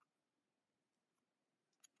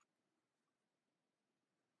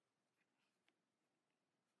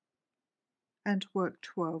 And work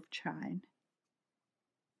 12 chain.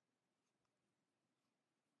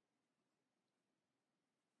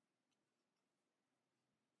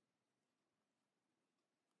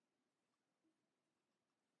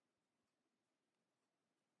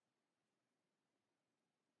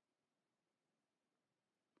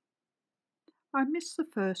 I miss the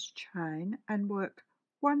first chain and work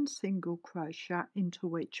 1 single crochet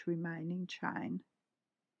into each remaining chain.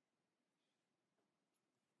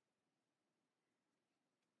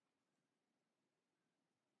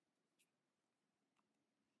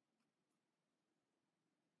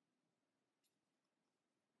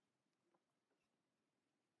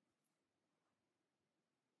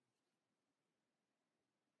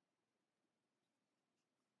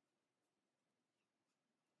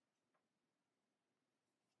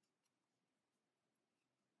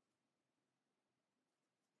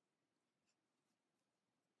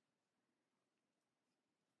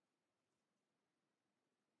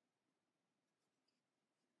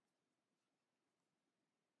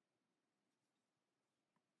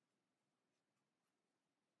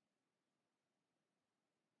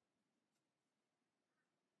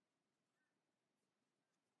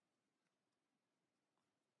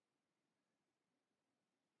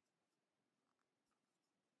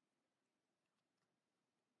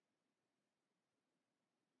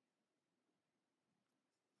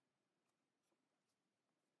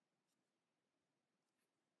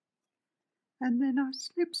 And then I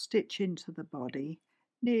slip stitch into the body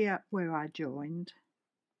near where I joined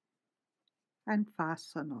and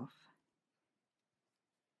fasten off.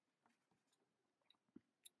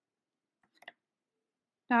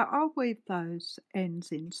 Now I'll weave those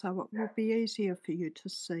ends in so it will be easier for you to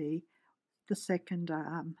see the second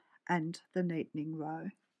arm and the neatening row.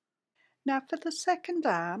 Now for the second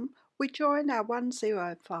arm, we join our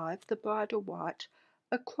 105, the Bridal White,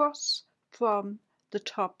 across from the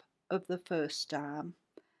top of the first arm.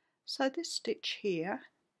 So this stitch here,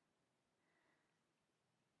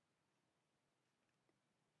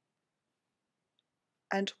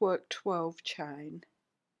 and work 12 chain.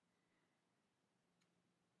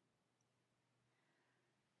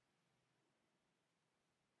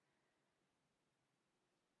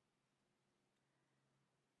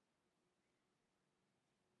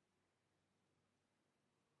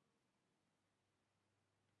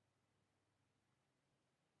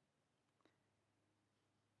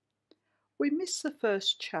 We miss the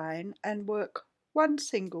first chain and work 1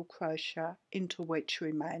 single crochet into each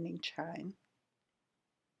remaining chain.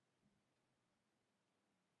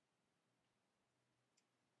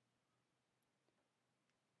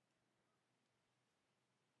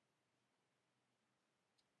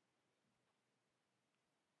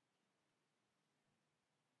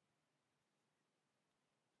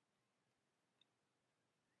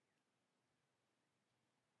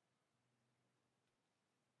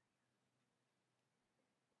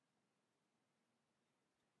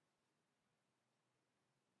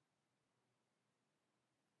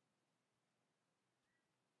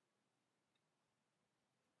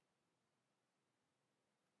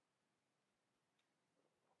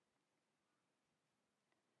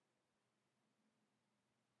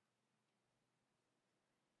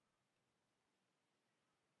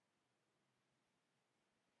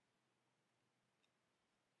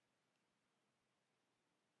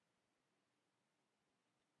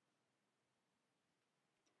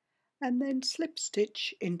 And then slip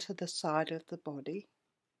stitch into the side of the body.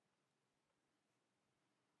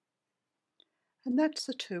 And that's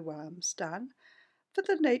the 2 arms done. For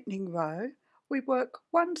the neatening row, we work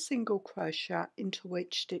 1 single crochet into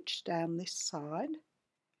each stitch down this side.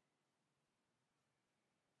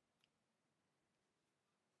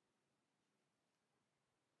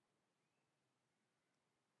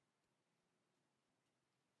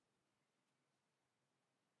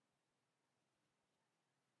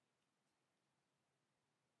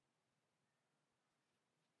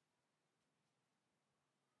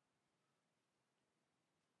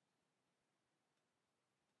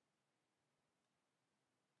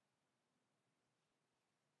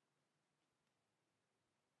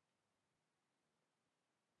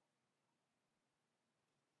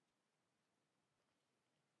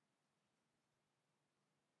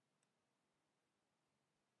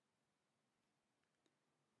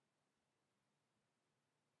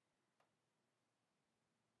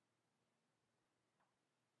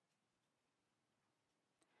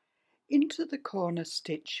 Into the corner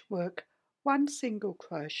stitch, work 1 single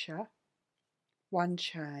crochet, 1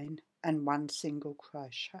 chain and 1 single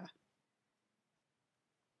crochet.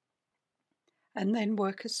 And then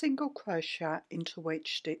work a single crochet into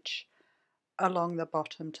each stitch along the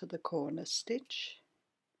bottom to the corner stitch.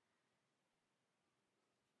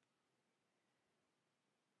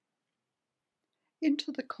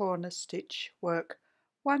 Into the corner stitch, work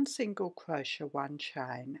 1 single crochet, 1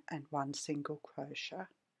 chain and 1 single crochet.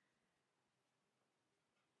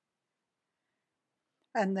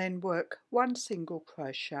 And then work 1 single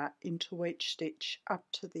crochet into each stitch up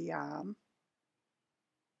to the arm.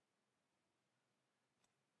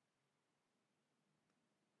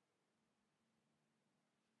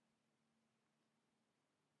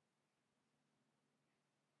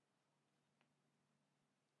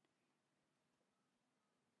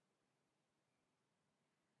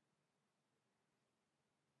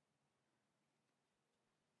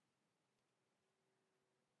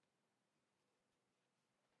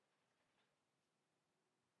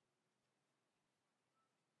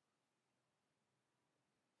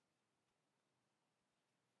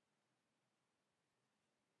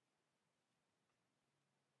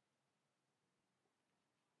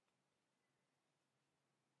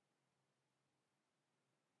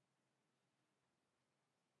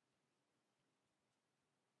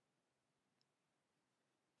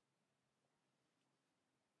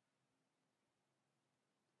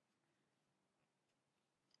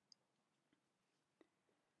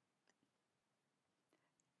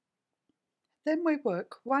 Then we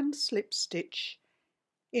work 1 slip stitch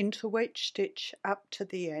into each stitch up to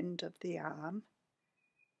the end of the arm.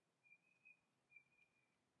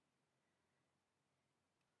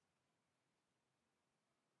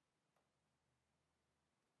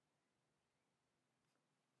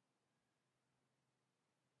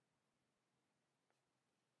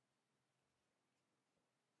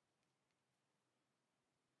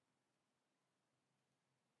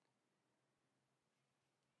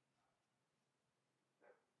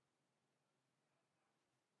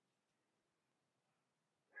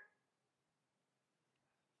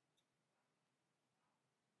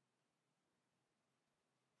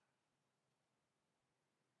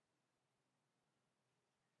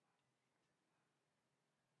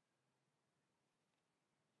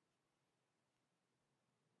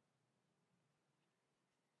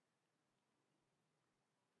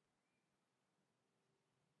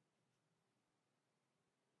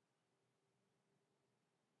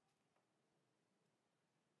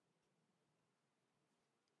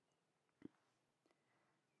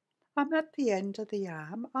 I'm at the end of the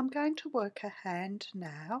arm. I'm going to work a hand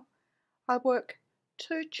now. I work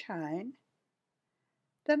 2 chain,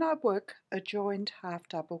 then I work a joined half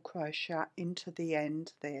double crochet into the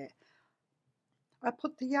end there. I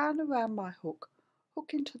put the yarn around my hook,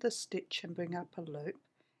 hook into the stitch and bring up a loop,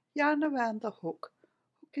 yarn around the hook,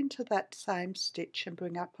 hook into that same stitch and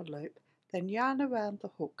bring up a loop, then yarn around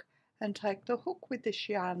the hook and take the hook with this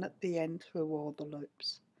yarn at the end through all the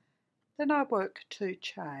loops. Then I work 2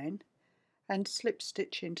 chain and slip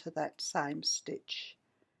stitch into that same stitch.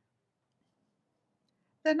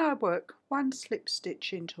 Then I work 1 slip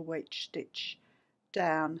stitch into each stitch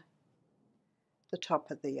down the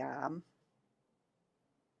top of the arm.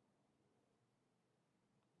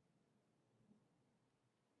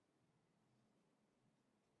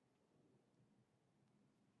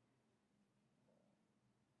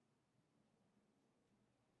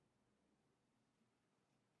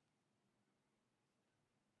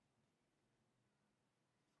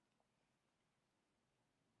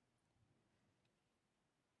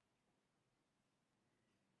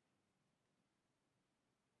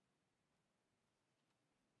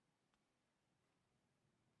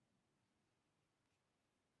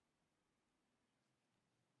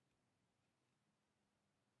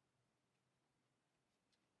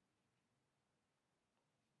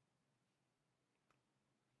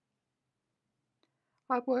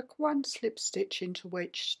 I work 1 slip stitch into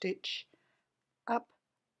each stitch up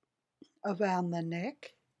around the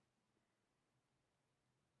neck,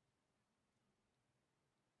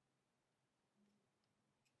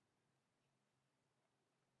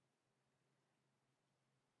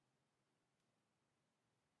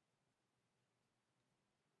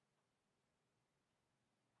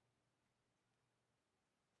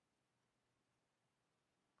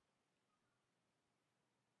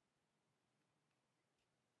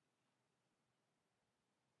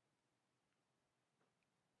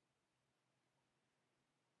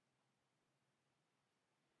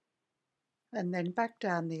 and then back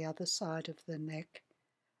down the other side of the neck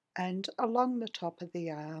and along the top of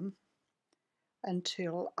the arm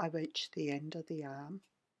until I reach the end of the arm.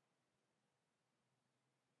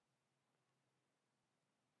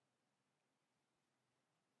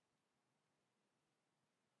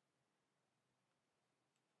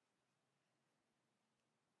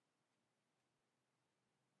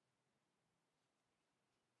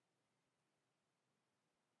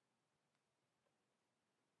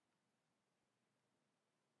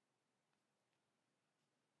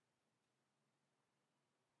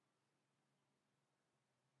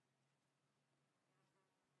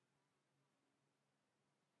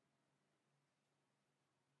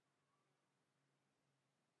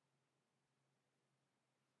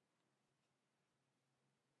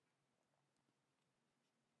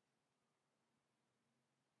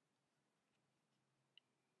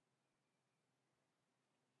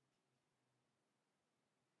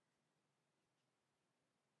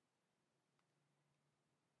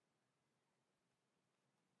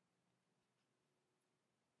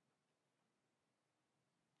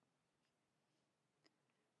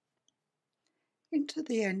 Into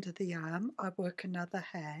the end of the arm I work another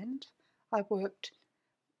hand. I worked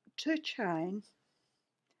 2 chain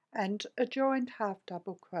and a joined half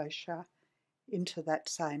double crochet into that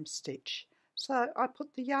same stitch. So I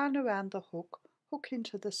put the yarn around the hook, hook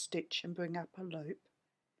into the stitch and bring up a loop,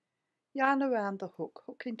 yarn around the hook,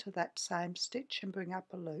 hook into that same stitch and bring up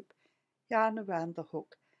a loop, yarn around the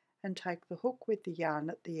hook and take the hook with the yarn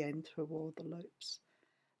at the end through all the loops.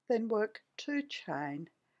 Then work 2 chain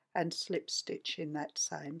and slip stitch in that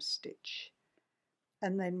same stitch,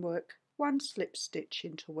 and then work 1 slip stitch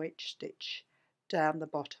into each stitch down the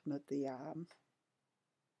bottom of the arm.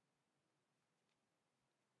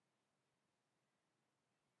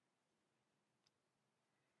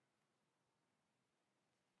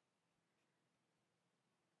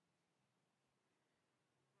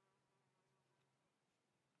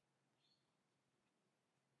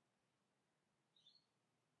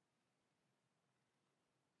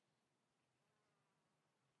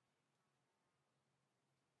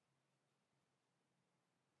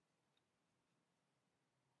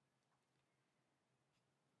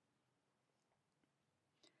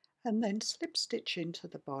 And then slip stitch into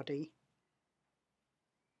the body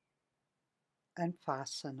and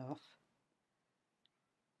fasten off.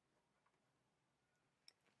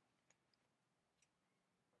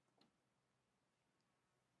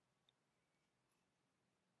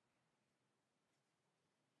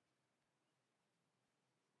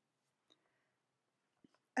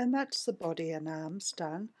 And that's the body and arms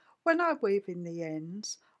done. When I weave in the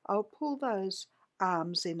ends, I'll pull those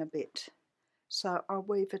arms in a bit so I'll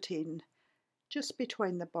weave it in just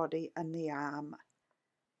between the body and the arm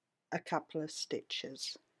a couple of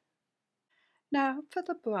stitches. Now for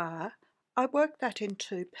the bra, I work that in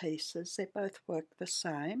two pieces. They both work the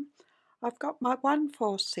same. I've got my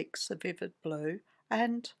 146 of Vivid Blue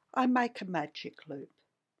and I make a magic loop.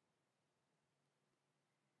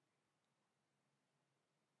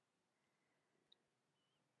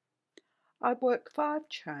 I work 5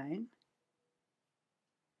 chain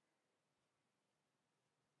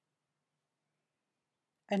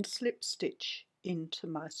and slip stitch into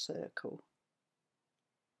my circle.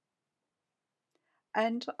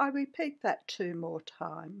 And I repeat that 2 more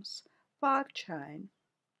times. 5 chain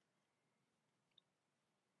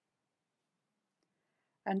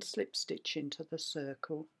and slip stitch into the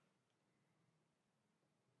circle.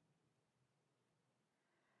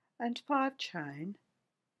 And 5 chain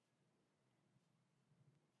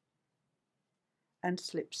and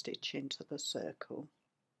slip stitch into the circle.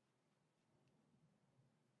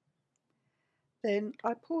 Then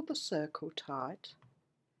I pull the circle tight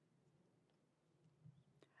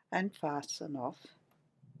and fasten off.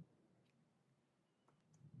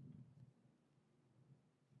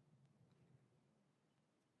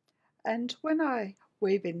 And when I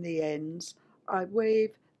weave in the ends, I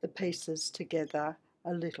weave the pieces together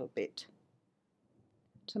a little bit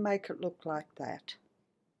to make it look like that.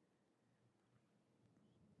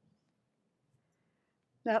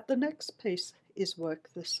 Now the next piece is work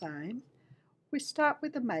the same. We start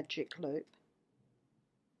with a magic loop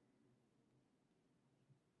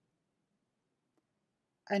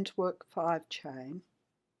and work 5 chain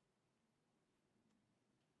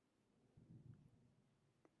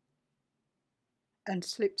and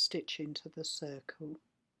slip stitch into the circle.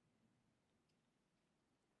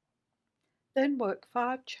 Then work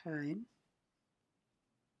 5 chain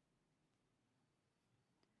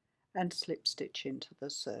and slip stitch into the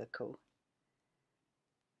circle.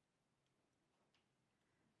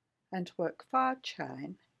 And work 5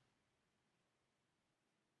 chain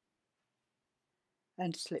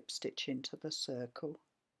and slip stitch into the circle.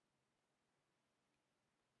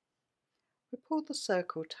 We pull the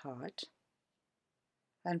circle tight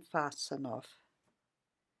and fasten off.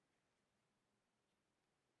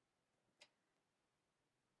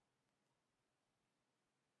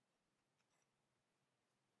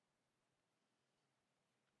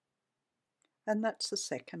 And that's the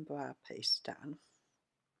second bra piece done.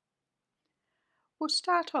 We'll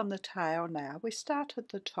start on the tail now. We start at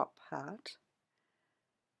the top part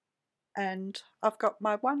and I've got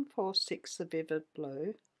my 146 of Vivid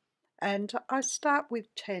Blue and I start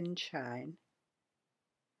with 10 chain.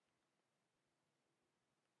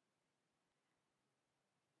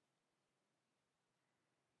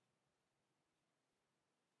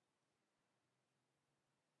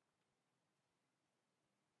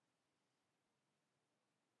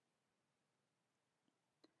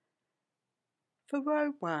 For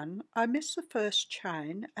row 1, I miss the first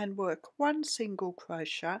chain and work 1 single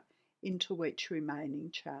crochet into each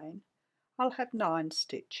remaining chain. I'll have 9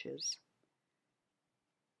 stitches.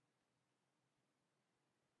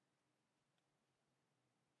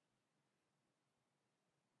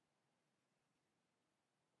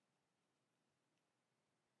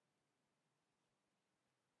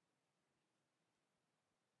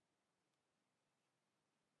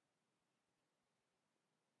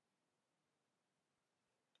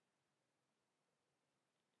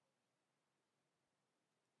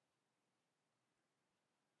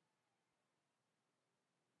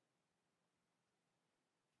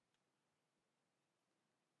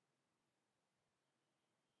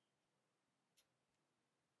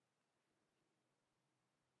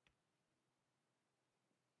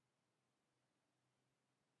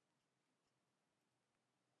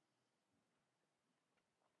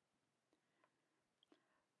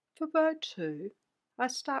 For row 2, I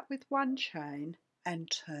start with 1 chain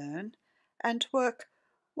and turn and work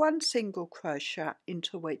 1 single crochet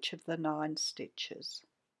into each of the 9 stitches.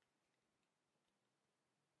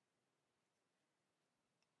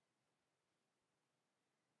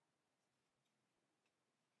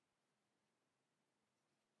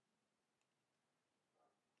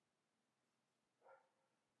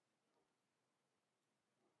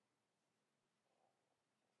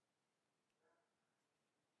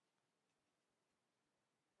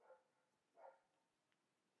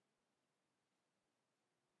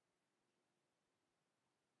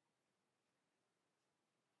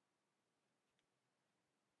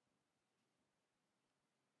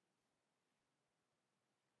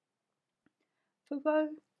 For row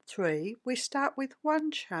 3, we start with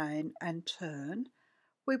 1 chain and turn.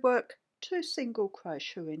 We work 2 single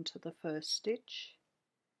crochet into the first stitch.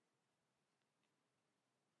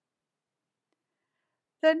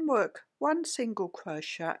 Then work 1 single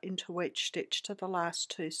crochet into each stitch to the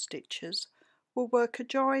last 2 stitches. We'll work a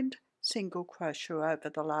joined single crochet over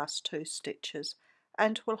the last 2 stitches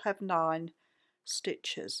and we'll have 9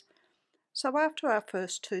 stitches. So after our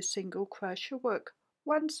first 2 single crochet, work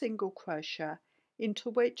 1 single crochet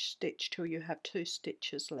into each stitch till you have 2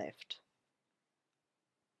 stitches left.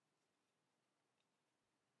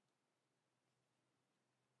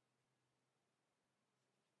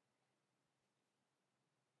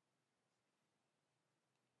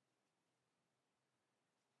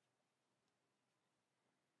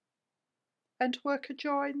 And work a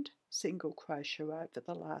joined single crochet over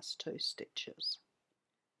the last 2 stitches.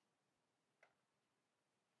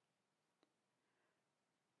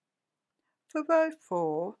 For row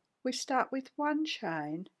 4, we start with 1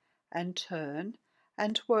 chain and turn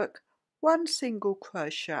and work 1 single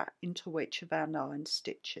crochet into each of our 9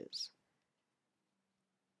 stitches.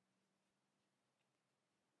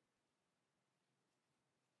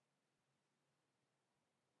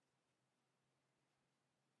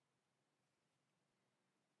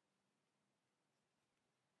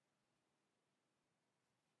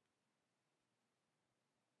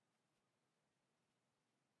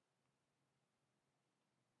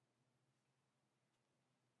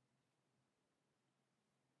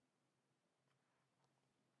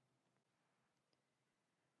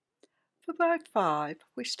 For row 5,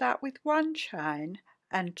 we start with 1 chain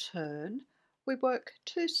and turn. We work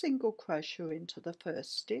 2 single crochet into the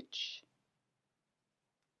first stitch.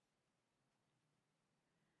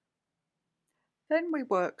 Then we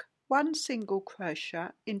work 1 single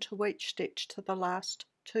crochet into each stitch to the last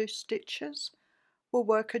 2 stitches. We'll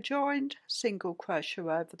work a joined single crochet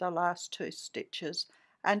over the last 2 stitches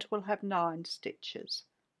and we'll have 9 stitches.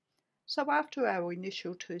 So after our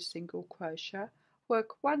initial 2 single crochet,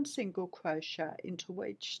 work 1 single crochet into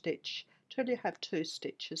each stitch till you have 2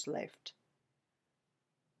 stitches left.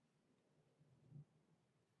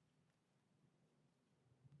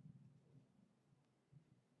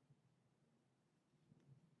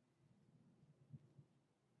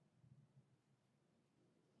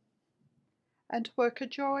 And work a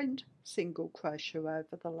joined single crochet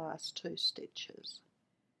over the last 2 stitches.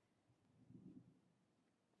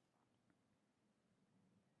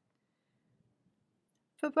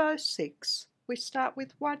 For row 6, we start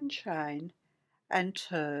with 1 chain and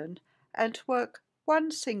turn and work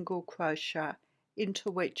 1 single crochet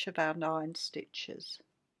into each of our 9 stitches.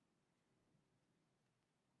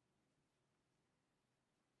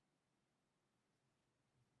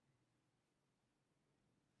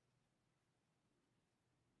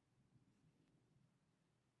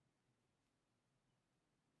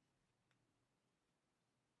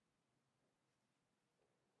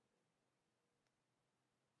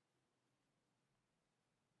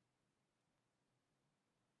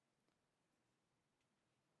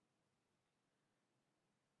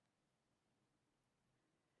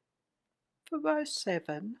 For row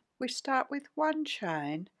 7, we start with 1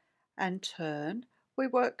 chain and turn. We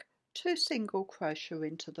work 2 single crochet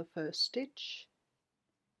into the first stitch.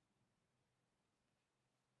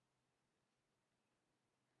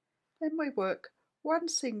 Then we work 1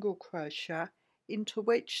 single crochet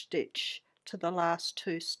into each stitch to the last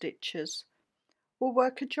 2 stitches. We'll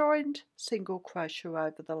work a joined single crochet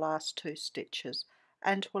over the last 2 stitches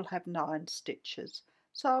and we'll have 9 stitches.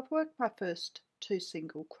 So I've worked my first 2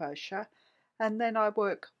 single crochet and then I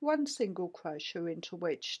work 1 single crochet into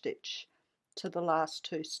each stitch to the last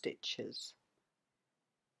 2 stitches.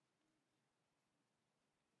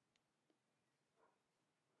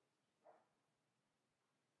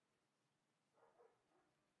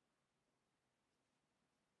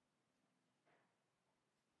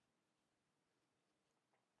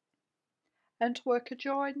 And work a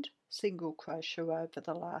joined single crochet over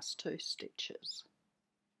the last 2 stitches.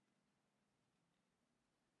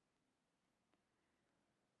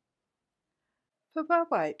 For row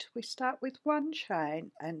 8, we start with 1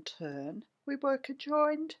 chain and turn. We work a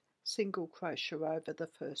joined single crochet over the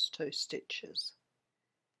first 2 stitches.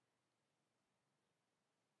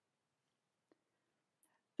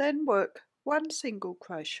 Then work 1 single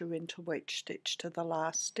crochet into each stitch to the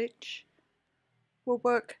last stitch. We'll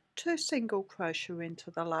work 2 single crochet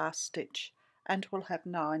into the last stitch and we'll have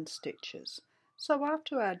 9 stitches. So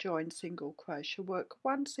after our joined single crochet, work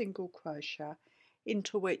 1 single crochet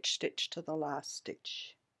into each stitch to the last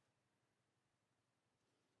stitch.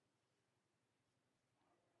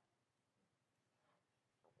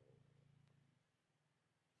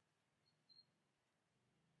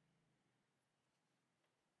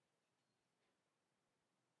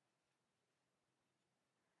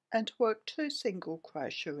 and work 2 single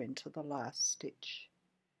crochet into the last stitch.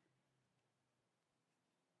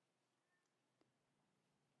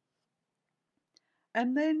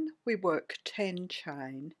 And then we work 10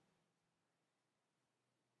 chain.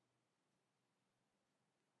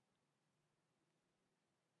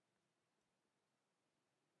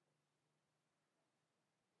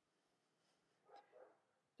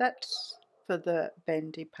 That's for the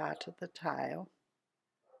bendy part of the tail.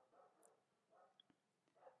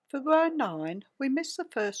 For row 9, we miss the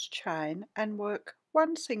first chain and work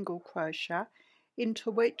 1 single crochet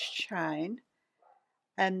into each chain,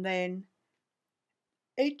 and then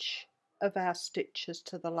each of our stitches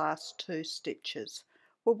to the last 2 stitches.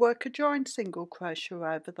 We'll work a joined single crochet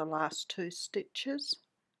over the last 2 stitches,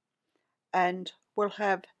 and we'll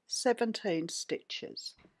have 17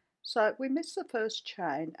 stitches. So we miss the first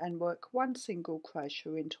chain and work 1 single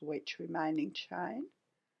crochet into each remaining chain.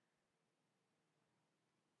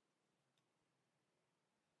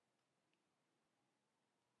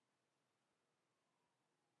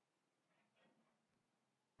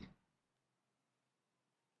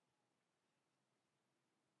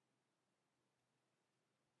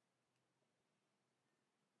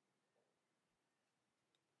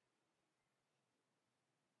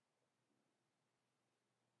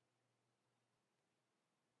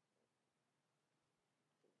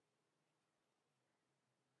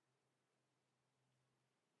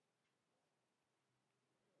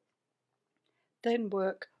 Then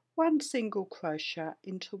work 1 single crochet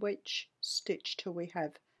into each stitch till we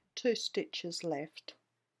have 2 stitches left.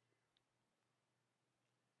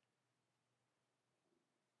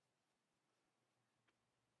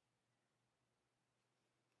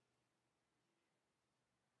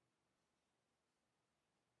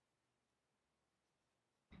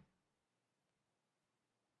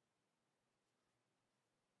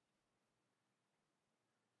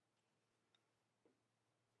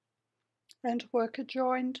 And work a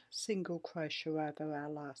joined single crochet over our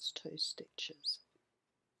last 2 stitches.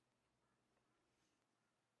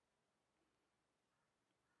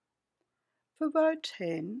 For row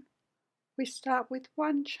 10, we start with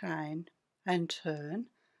 1 chain and turn.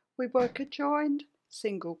 We work a joined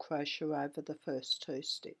single crochet over the first 2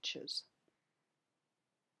 stitches.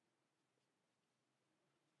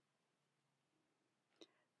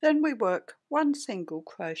 Then we work 1 single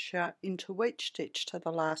crochet into each stitch to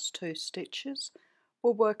the last 2 stitches.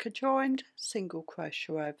 We'll work a joined single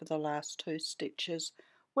crochet over the last 2 stitches.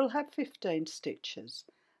 We'll have 15 stitches.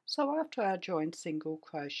 So after our joined single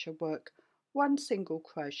crochet, work 1 single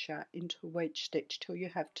crochet into each stitch till you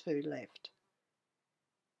have 2 left.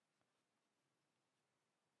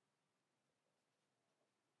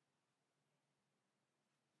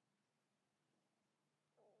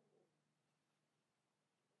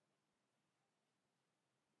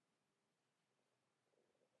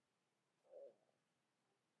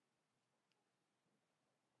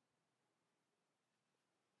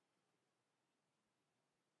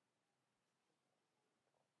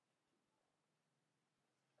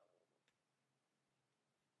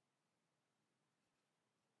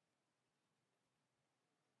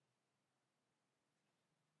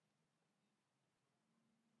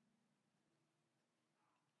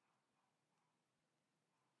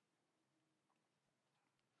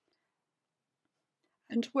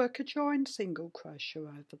 And work a joined single crochet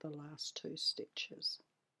over the last 2 stitches.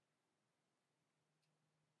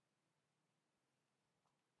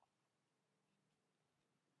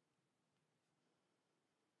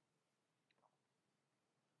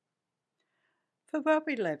 For row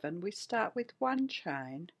 11, we start with 1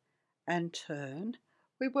 chain and turn.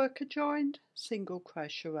 We work a joined single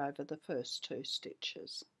crochet over the first 2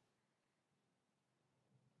 stitches.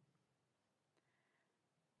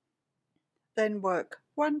 Then work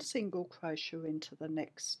 1 single crochet into the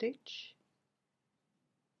next stitch.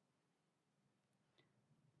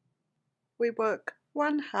 We work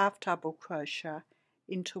 1 half double crochet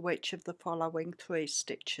into each of the following 3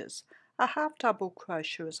 stitches. A half double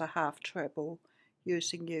crochet is a half treble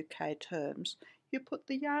using UK terms. You put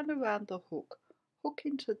the yarn around the hook, hook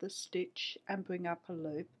into the stitch and bring up a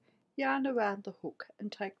loop, yarn around the hook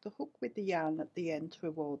and take the hook with the yarn at the end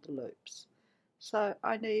through all the loops. So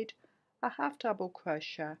I need a half double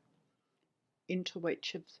crochet into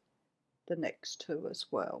each of the next 2 as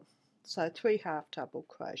well. So 3 half double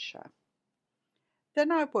crochet.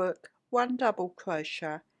 Then I work 1 double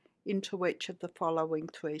crochet into each of the following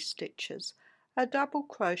 3 stitches. A double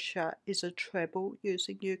crochet is a treble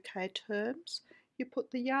using UK terms. You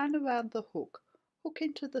put the yarn around the hook, hook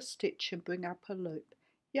into the stitch and bring up a loop,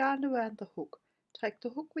 yarn around the hook, take the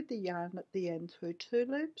hook with the yarn at the end through 2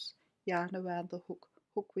 loops, yarn around the hook,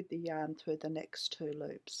 hook with the yarn through the next 2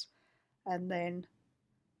 loops, and then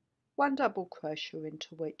 1 double crochet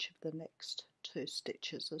into each of the next 2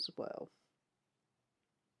 stitches as well.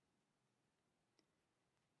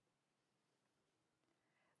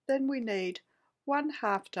 Then we need 1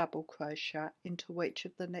 half double crochet into each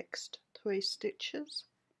of the next 3 stitches,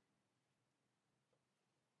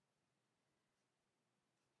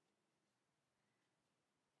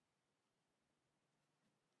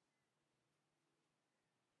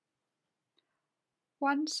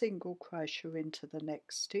 one single crochet into the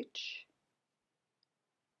next stitch,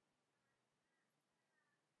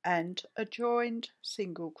 and a joined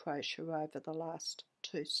single crochet over the last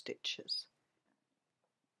 2 stitches,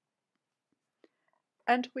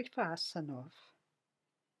 and we fasten off.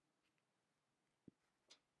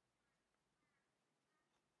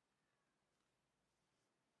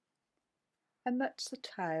 And that's the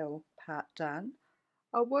tail part done.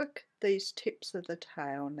 I'll work these tips of the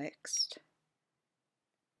tail next.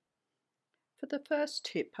 For the first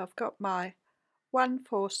tip, I've got my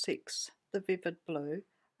 146, the vivid blue,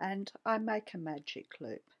 and I make a magic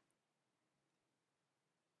loop.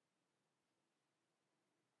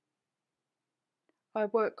 I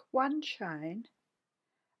work 1 chain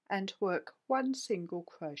and work 1 single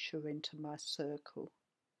crochet into my circle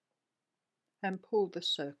and pull the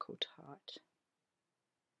circle tight.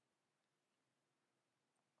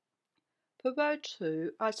 For row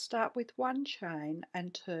 2, I start with 1 chain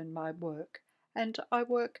and turn my work, and I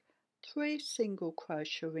work 3 single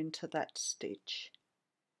crochet into that stitch.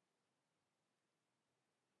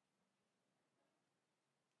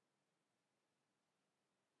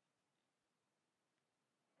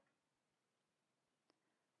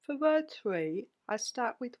 For row 3, I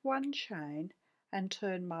start with 1 chain and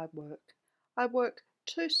turn my work. I work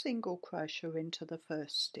 2 single crochet into the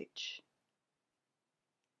first stitch.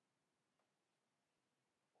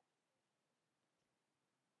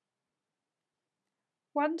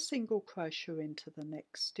 One single crochet into the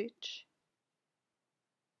next stitch,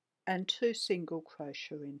 and 2 single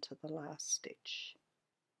crochet into the last stitch.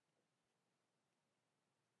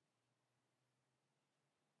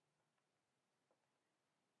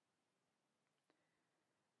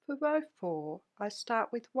 For row 4, I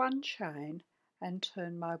start with 1 chain and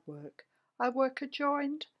turn my work. I work a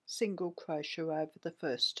joined single crochet over the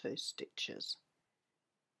first 2 stitches.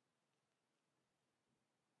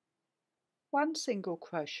 1 single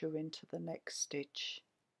crochet into the next stitch,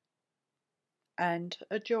 and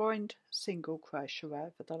a joined single crochet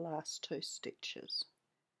over the last 2 stitches.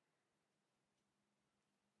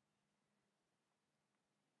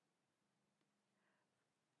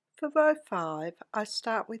 For row 5, I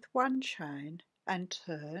start with 1 chain and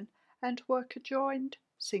turn and work a joined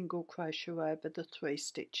single crochet over the 3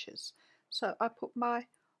 stitches. So I put my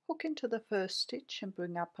hook into the first stitch and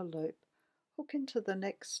bring up a loop, hook into the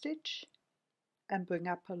next stitch and bring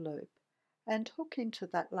up a loop, and hook into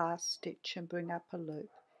that last stitch and bring up a loop.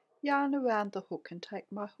 Yarn around the hook and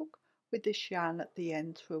take my hook with this yarn at the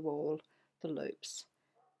end through all the loops.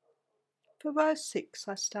 For row 6,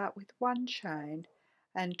 I start with 1 chain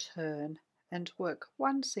and turn and work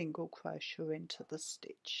 1 single crochet into the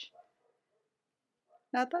stitch.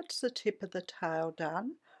 Now that's the tip of the tail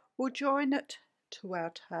done. We'll join it to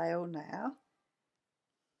our tail now.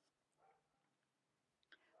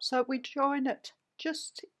 So we join it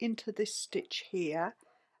just into this stitch here.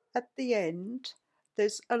 At the end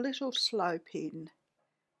there's a little slope in,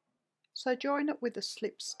 so join it with a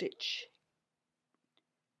slip stitch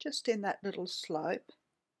just in that little slope,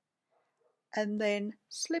 and then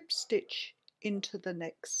slip stitch into the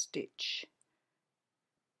next stitch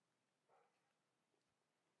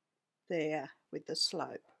there with the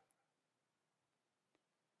slope,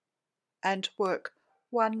 and work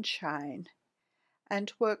 1 chain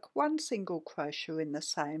and work 1 single crochet in the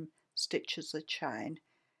same stitch as the chain.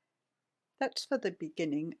 That's for the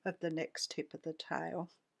beginning of the next tip of the tail.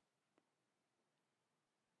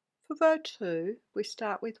 For row 2, we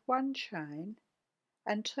start with 1 chain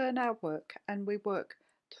and turn our work, and we work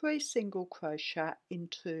 3 single crochet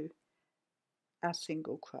into our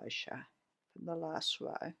single crochet from the last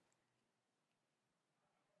row.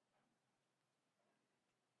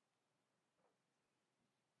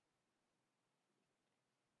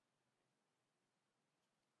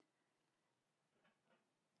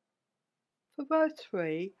 For row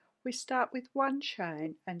 3, we start with 1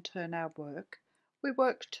 chain and turn our work. We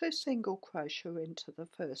work 2 single crochet into the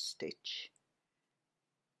first stitch.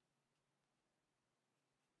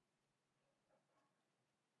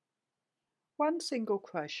 One single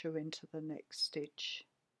crochet into the next stitch,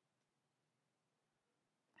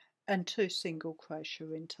 and 2 single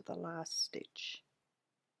crochet into the last stitch.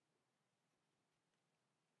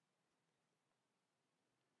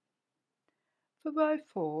 For row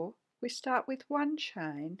 4, we start with 1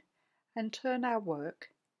 chain and turn our work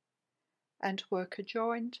and work a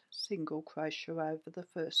joined single crochet over the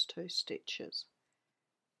first 2 stitches.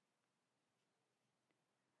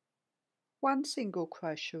 1 single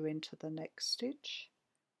crochet into the next stitch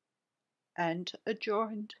and a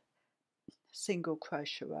joined single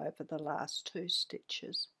crochet over the last 2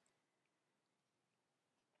 stitches.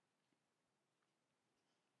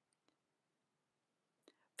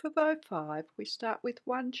 For row 5, we start with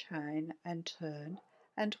 1 chain and turn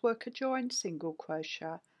and work a joined single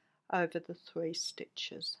crochet over the 3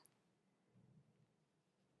 stitches.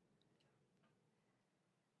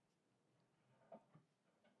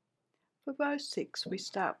 For row 6, we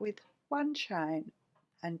start with 1 chain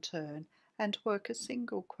and turn and work a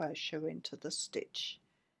single crochet into the stitch.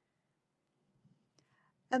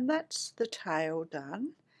 And that's the tail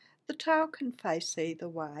done. The tail can face either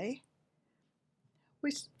way.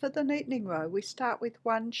 For the neatening row, we start with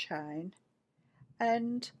 1 chain,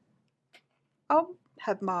 and I'll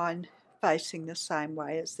have mine facing the same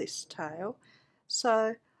way as this tail.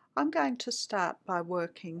 So I'm going to start by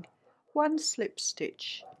working 1 slip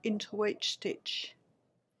stitch into each stitch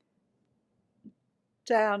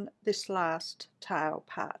down this last tail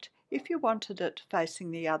part. If you wanted it facing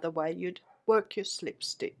the other way, you'd work your slip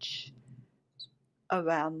stitch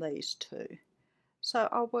around these 2. So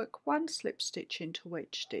I'll work 1 slip stitch into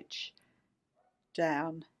each stitch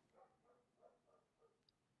down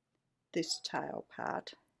this tail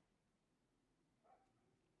part.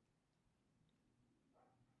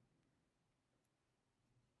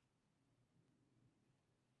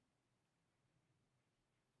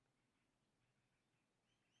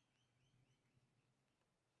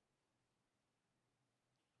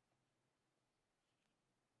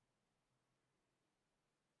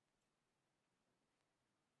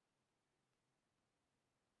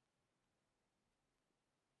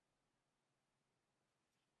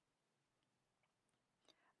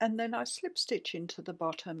 And then I slip stitch into the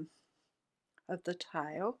bottom of the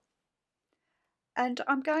tail, and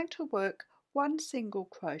I'm going to work 1 single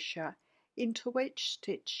crochet into each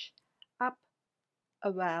stitch up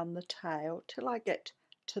around the tail till I get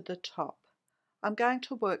to the top. I'm going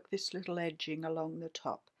to work this little edging along the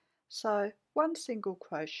top, so 1 single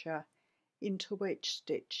crochet into each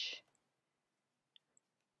stitch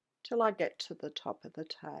till I get to the top of the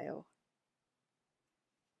tail.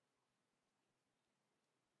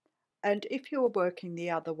 And if you were working the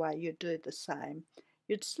other way, you'd do the same.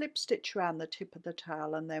 You'd slip stitch around the tip of the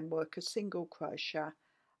tail and then work a single crochet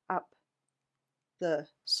up the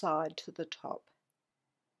side to the top.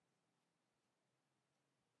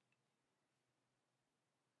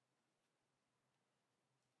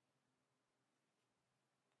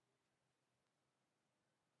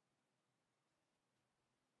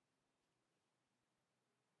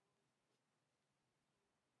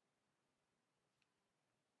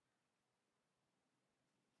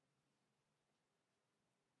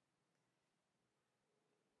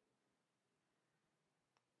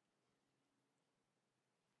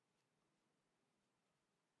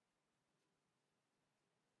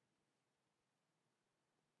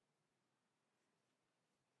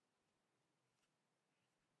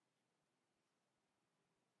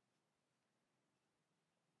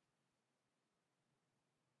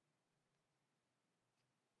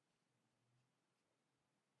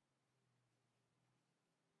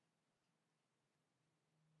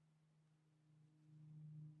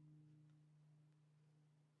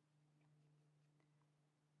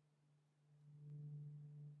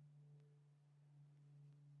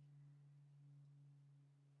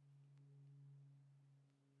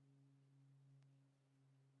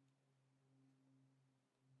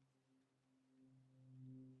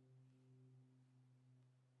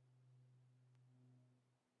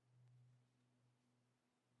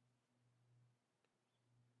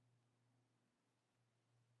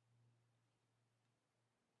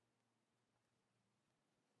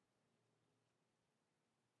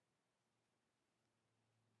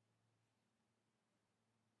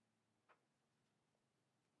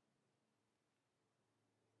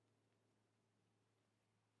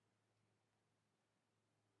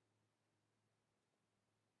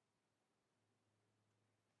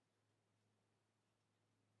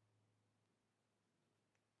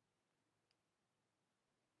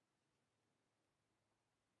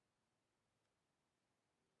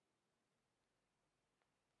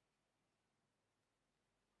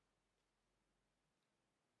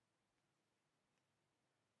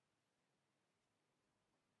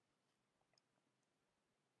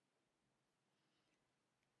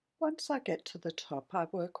 Once I get to the top, I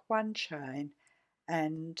work 1 chain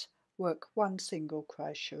and work 1 single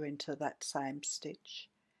crochet into that same stitch,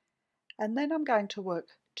 and then I'm going to work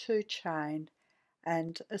 2 chain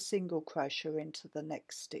and a single crochet into the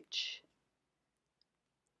next stitch,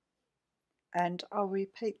 and I'll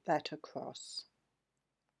repeat that across.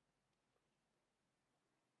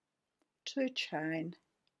 2 chain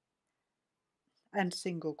and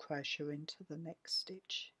single crochet into the next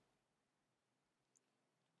stitch,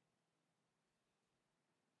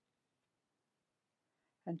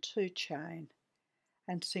 and 2 chain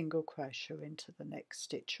and single crochet into the next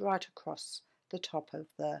stitch right across the top of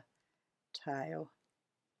the tail.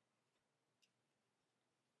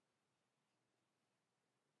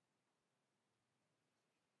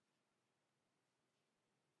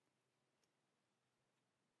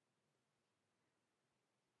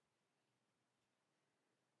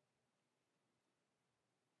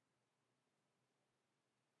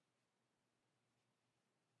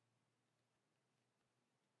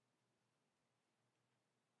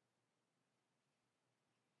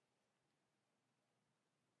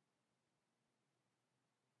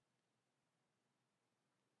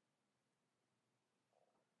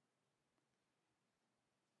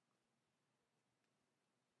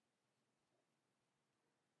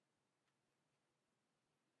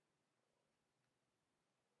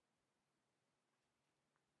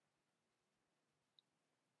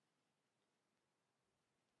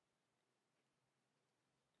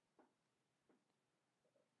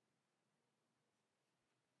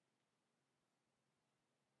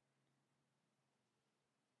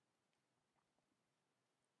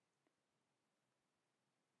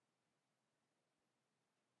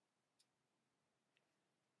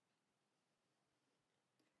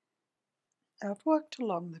 I've worked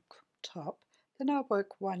along the top, then I'll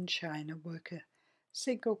work 1 chain and work a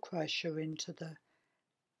single crochet into the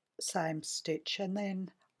same stitch, and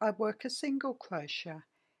then I work a single crochet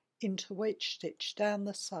into each stitch down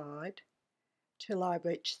the side till I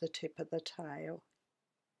reach the tip of the tail.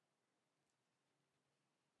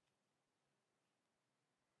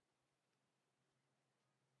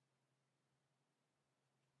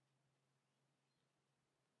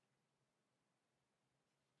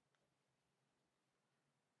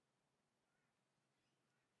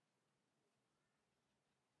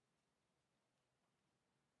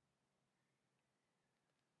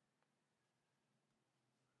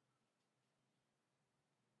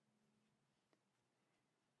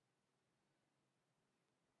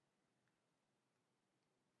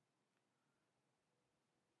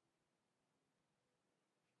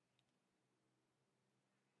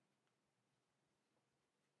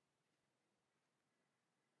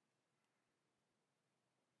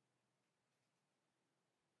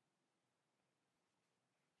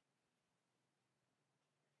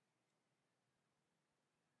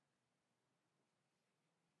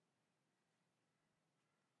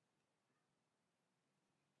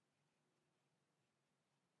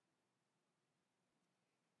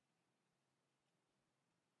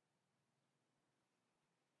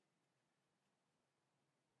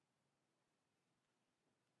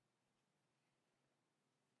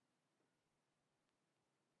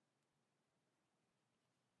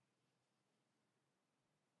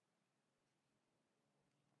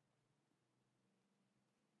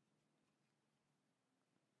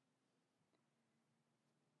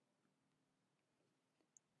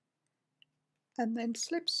 And then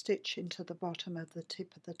slip stitch into the bottom of the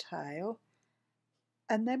tip of the tail,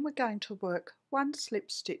 and then we're going to work 1 slip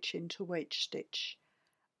stitch into each stitch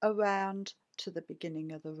around to the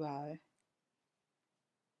beginning of the row.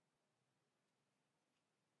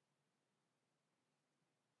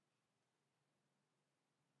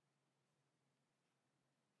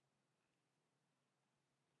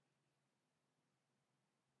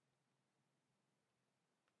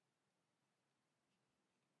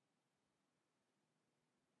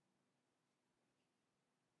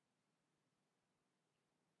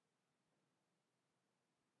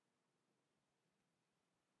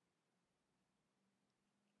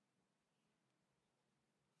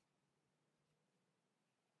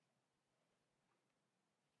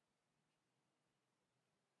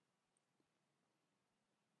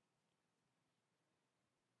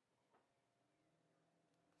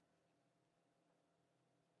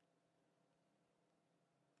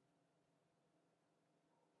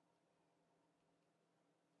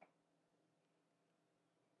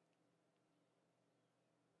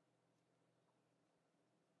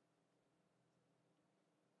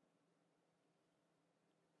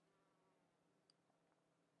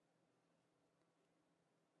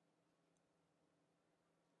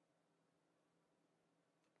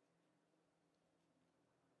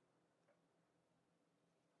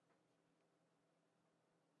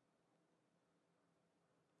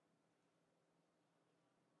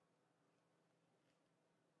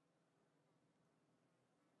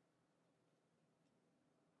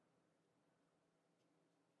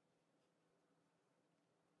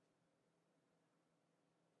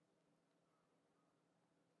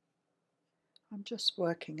 I'm just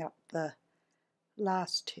working up the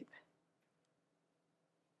last tip.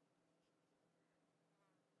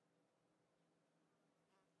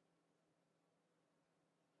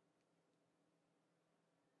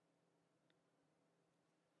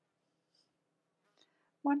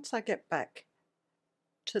 Once I get back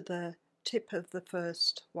to the tip of the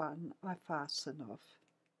first one, I fasten off.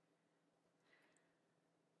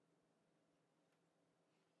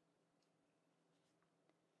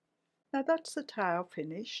 Now that's the tail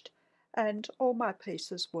finished and all my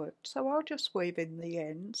pieces worked, so I'll just weave in the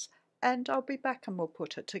ends and I'll be back and we'll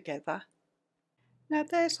put it together. Now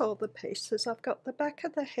there's all the pieces. I've got the back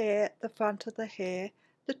of the hair, the front of the hair,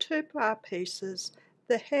 the two bra pieces,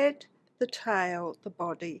 the head, the tail, the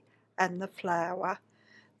body and the flower.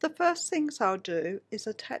 The first things I'll do is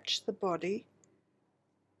attach the body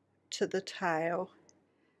to the tail,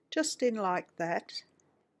 just in like that,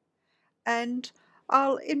 and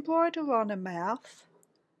I'll embroider on a mouth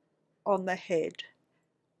on the head.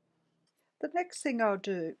 The next thing I'll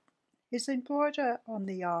do is embroider on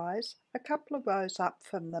the eyes a couple of rows up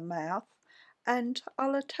from the mouth, and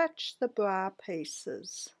I'll attach the bra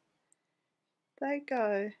pieces. They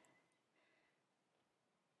go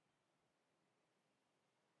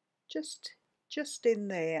just in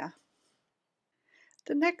there.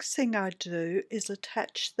 The next thing I do is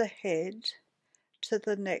attach the head to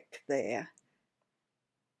the neck there,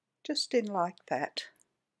 just in like that.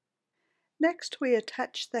 Next we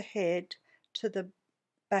attach the head to the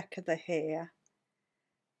back of the hair,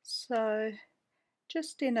 so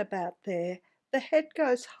just in about there. The head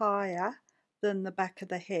goes higher than the back of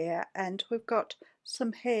the hair and we've got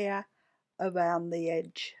some hair around the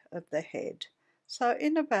edge of the head, so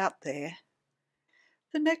in about there.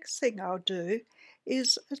 The next thing I'll do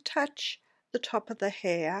is attach the top of the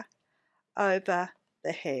hair over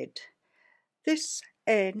the head. This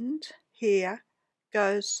end here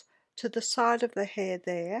goes to the side of the hair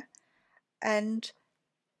there, and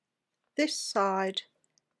this side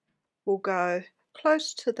will go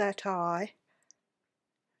close to that eye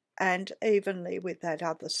and evenly with that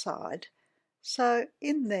other side, so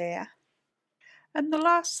in there. And the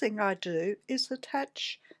last thing I do is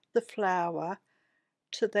attach the flower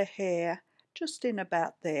to the hair, just in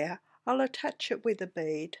about there. I'll attach it with a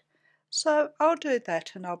bead, so I'll do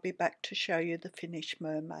that and I'll be back to show you the finished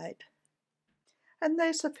mermaid. And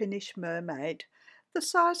there's the finished mermaid. The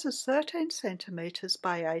size is 13 centimetres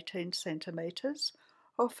by 18 centimetres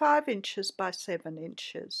or 5 inches by 7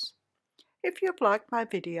 inches. If you've liked my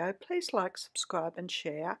video, please like, subscribe and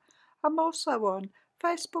share. I'm also on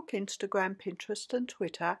Facebook, Instagram, Pinterest and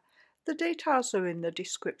Twitter. The details are in the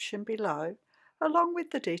description below, along with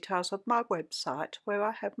the details of my website where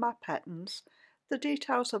I have my patterns, the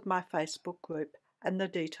details of my Facebook group and the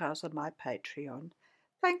details of my Patreon.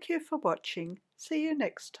 Thank you for watching. See you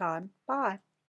next time. Bye.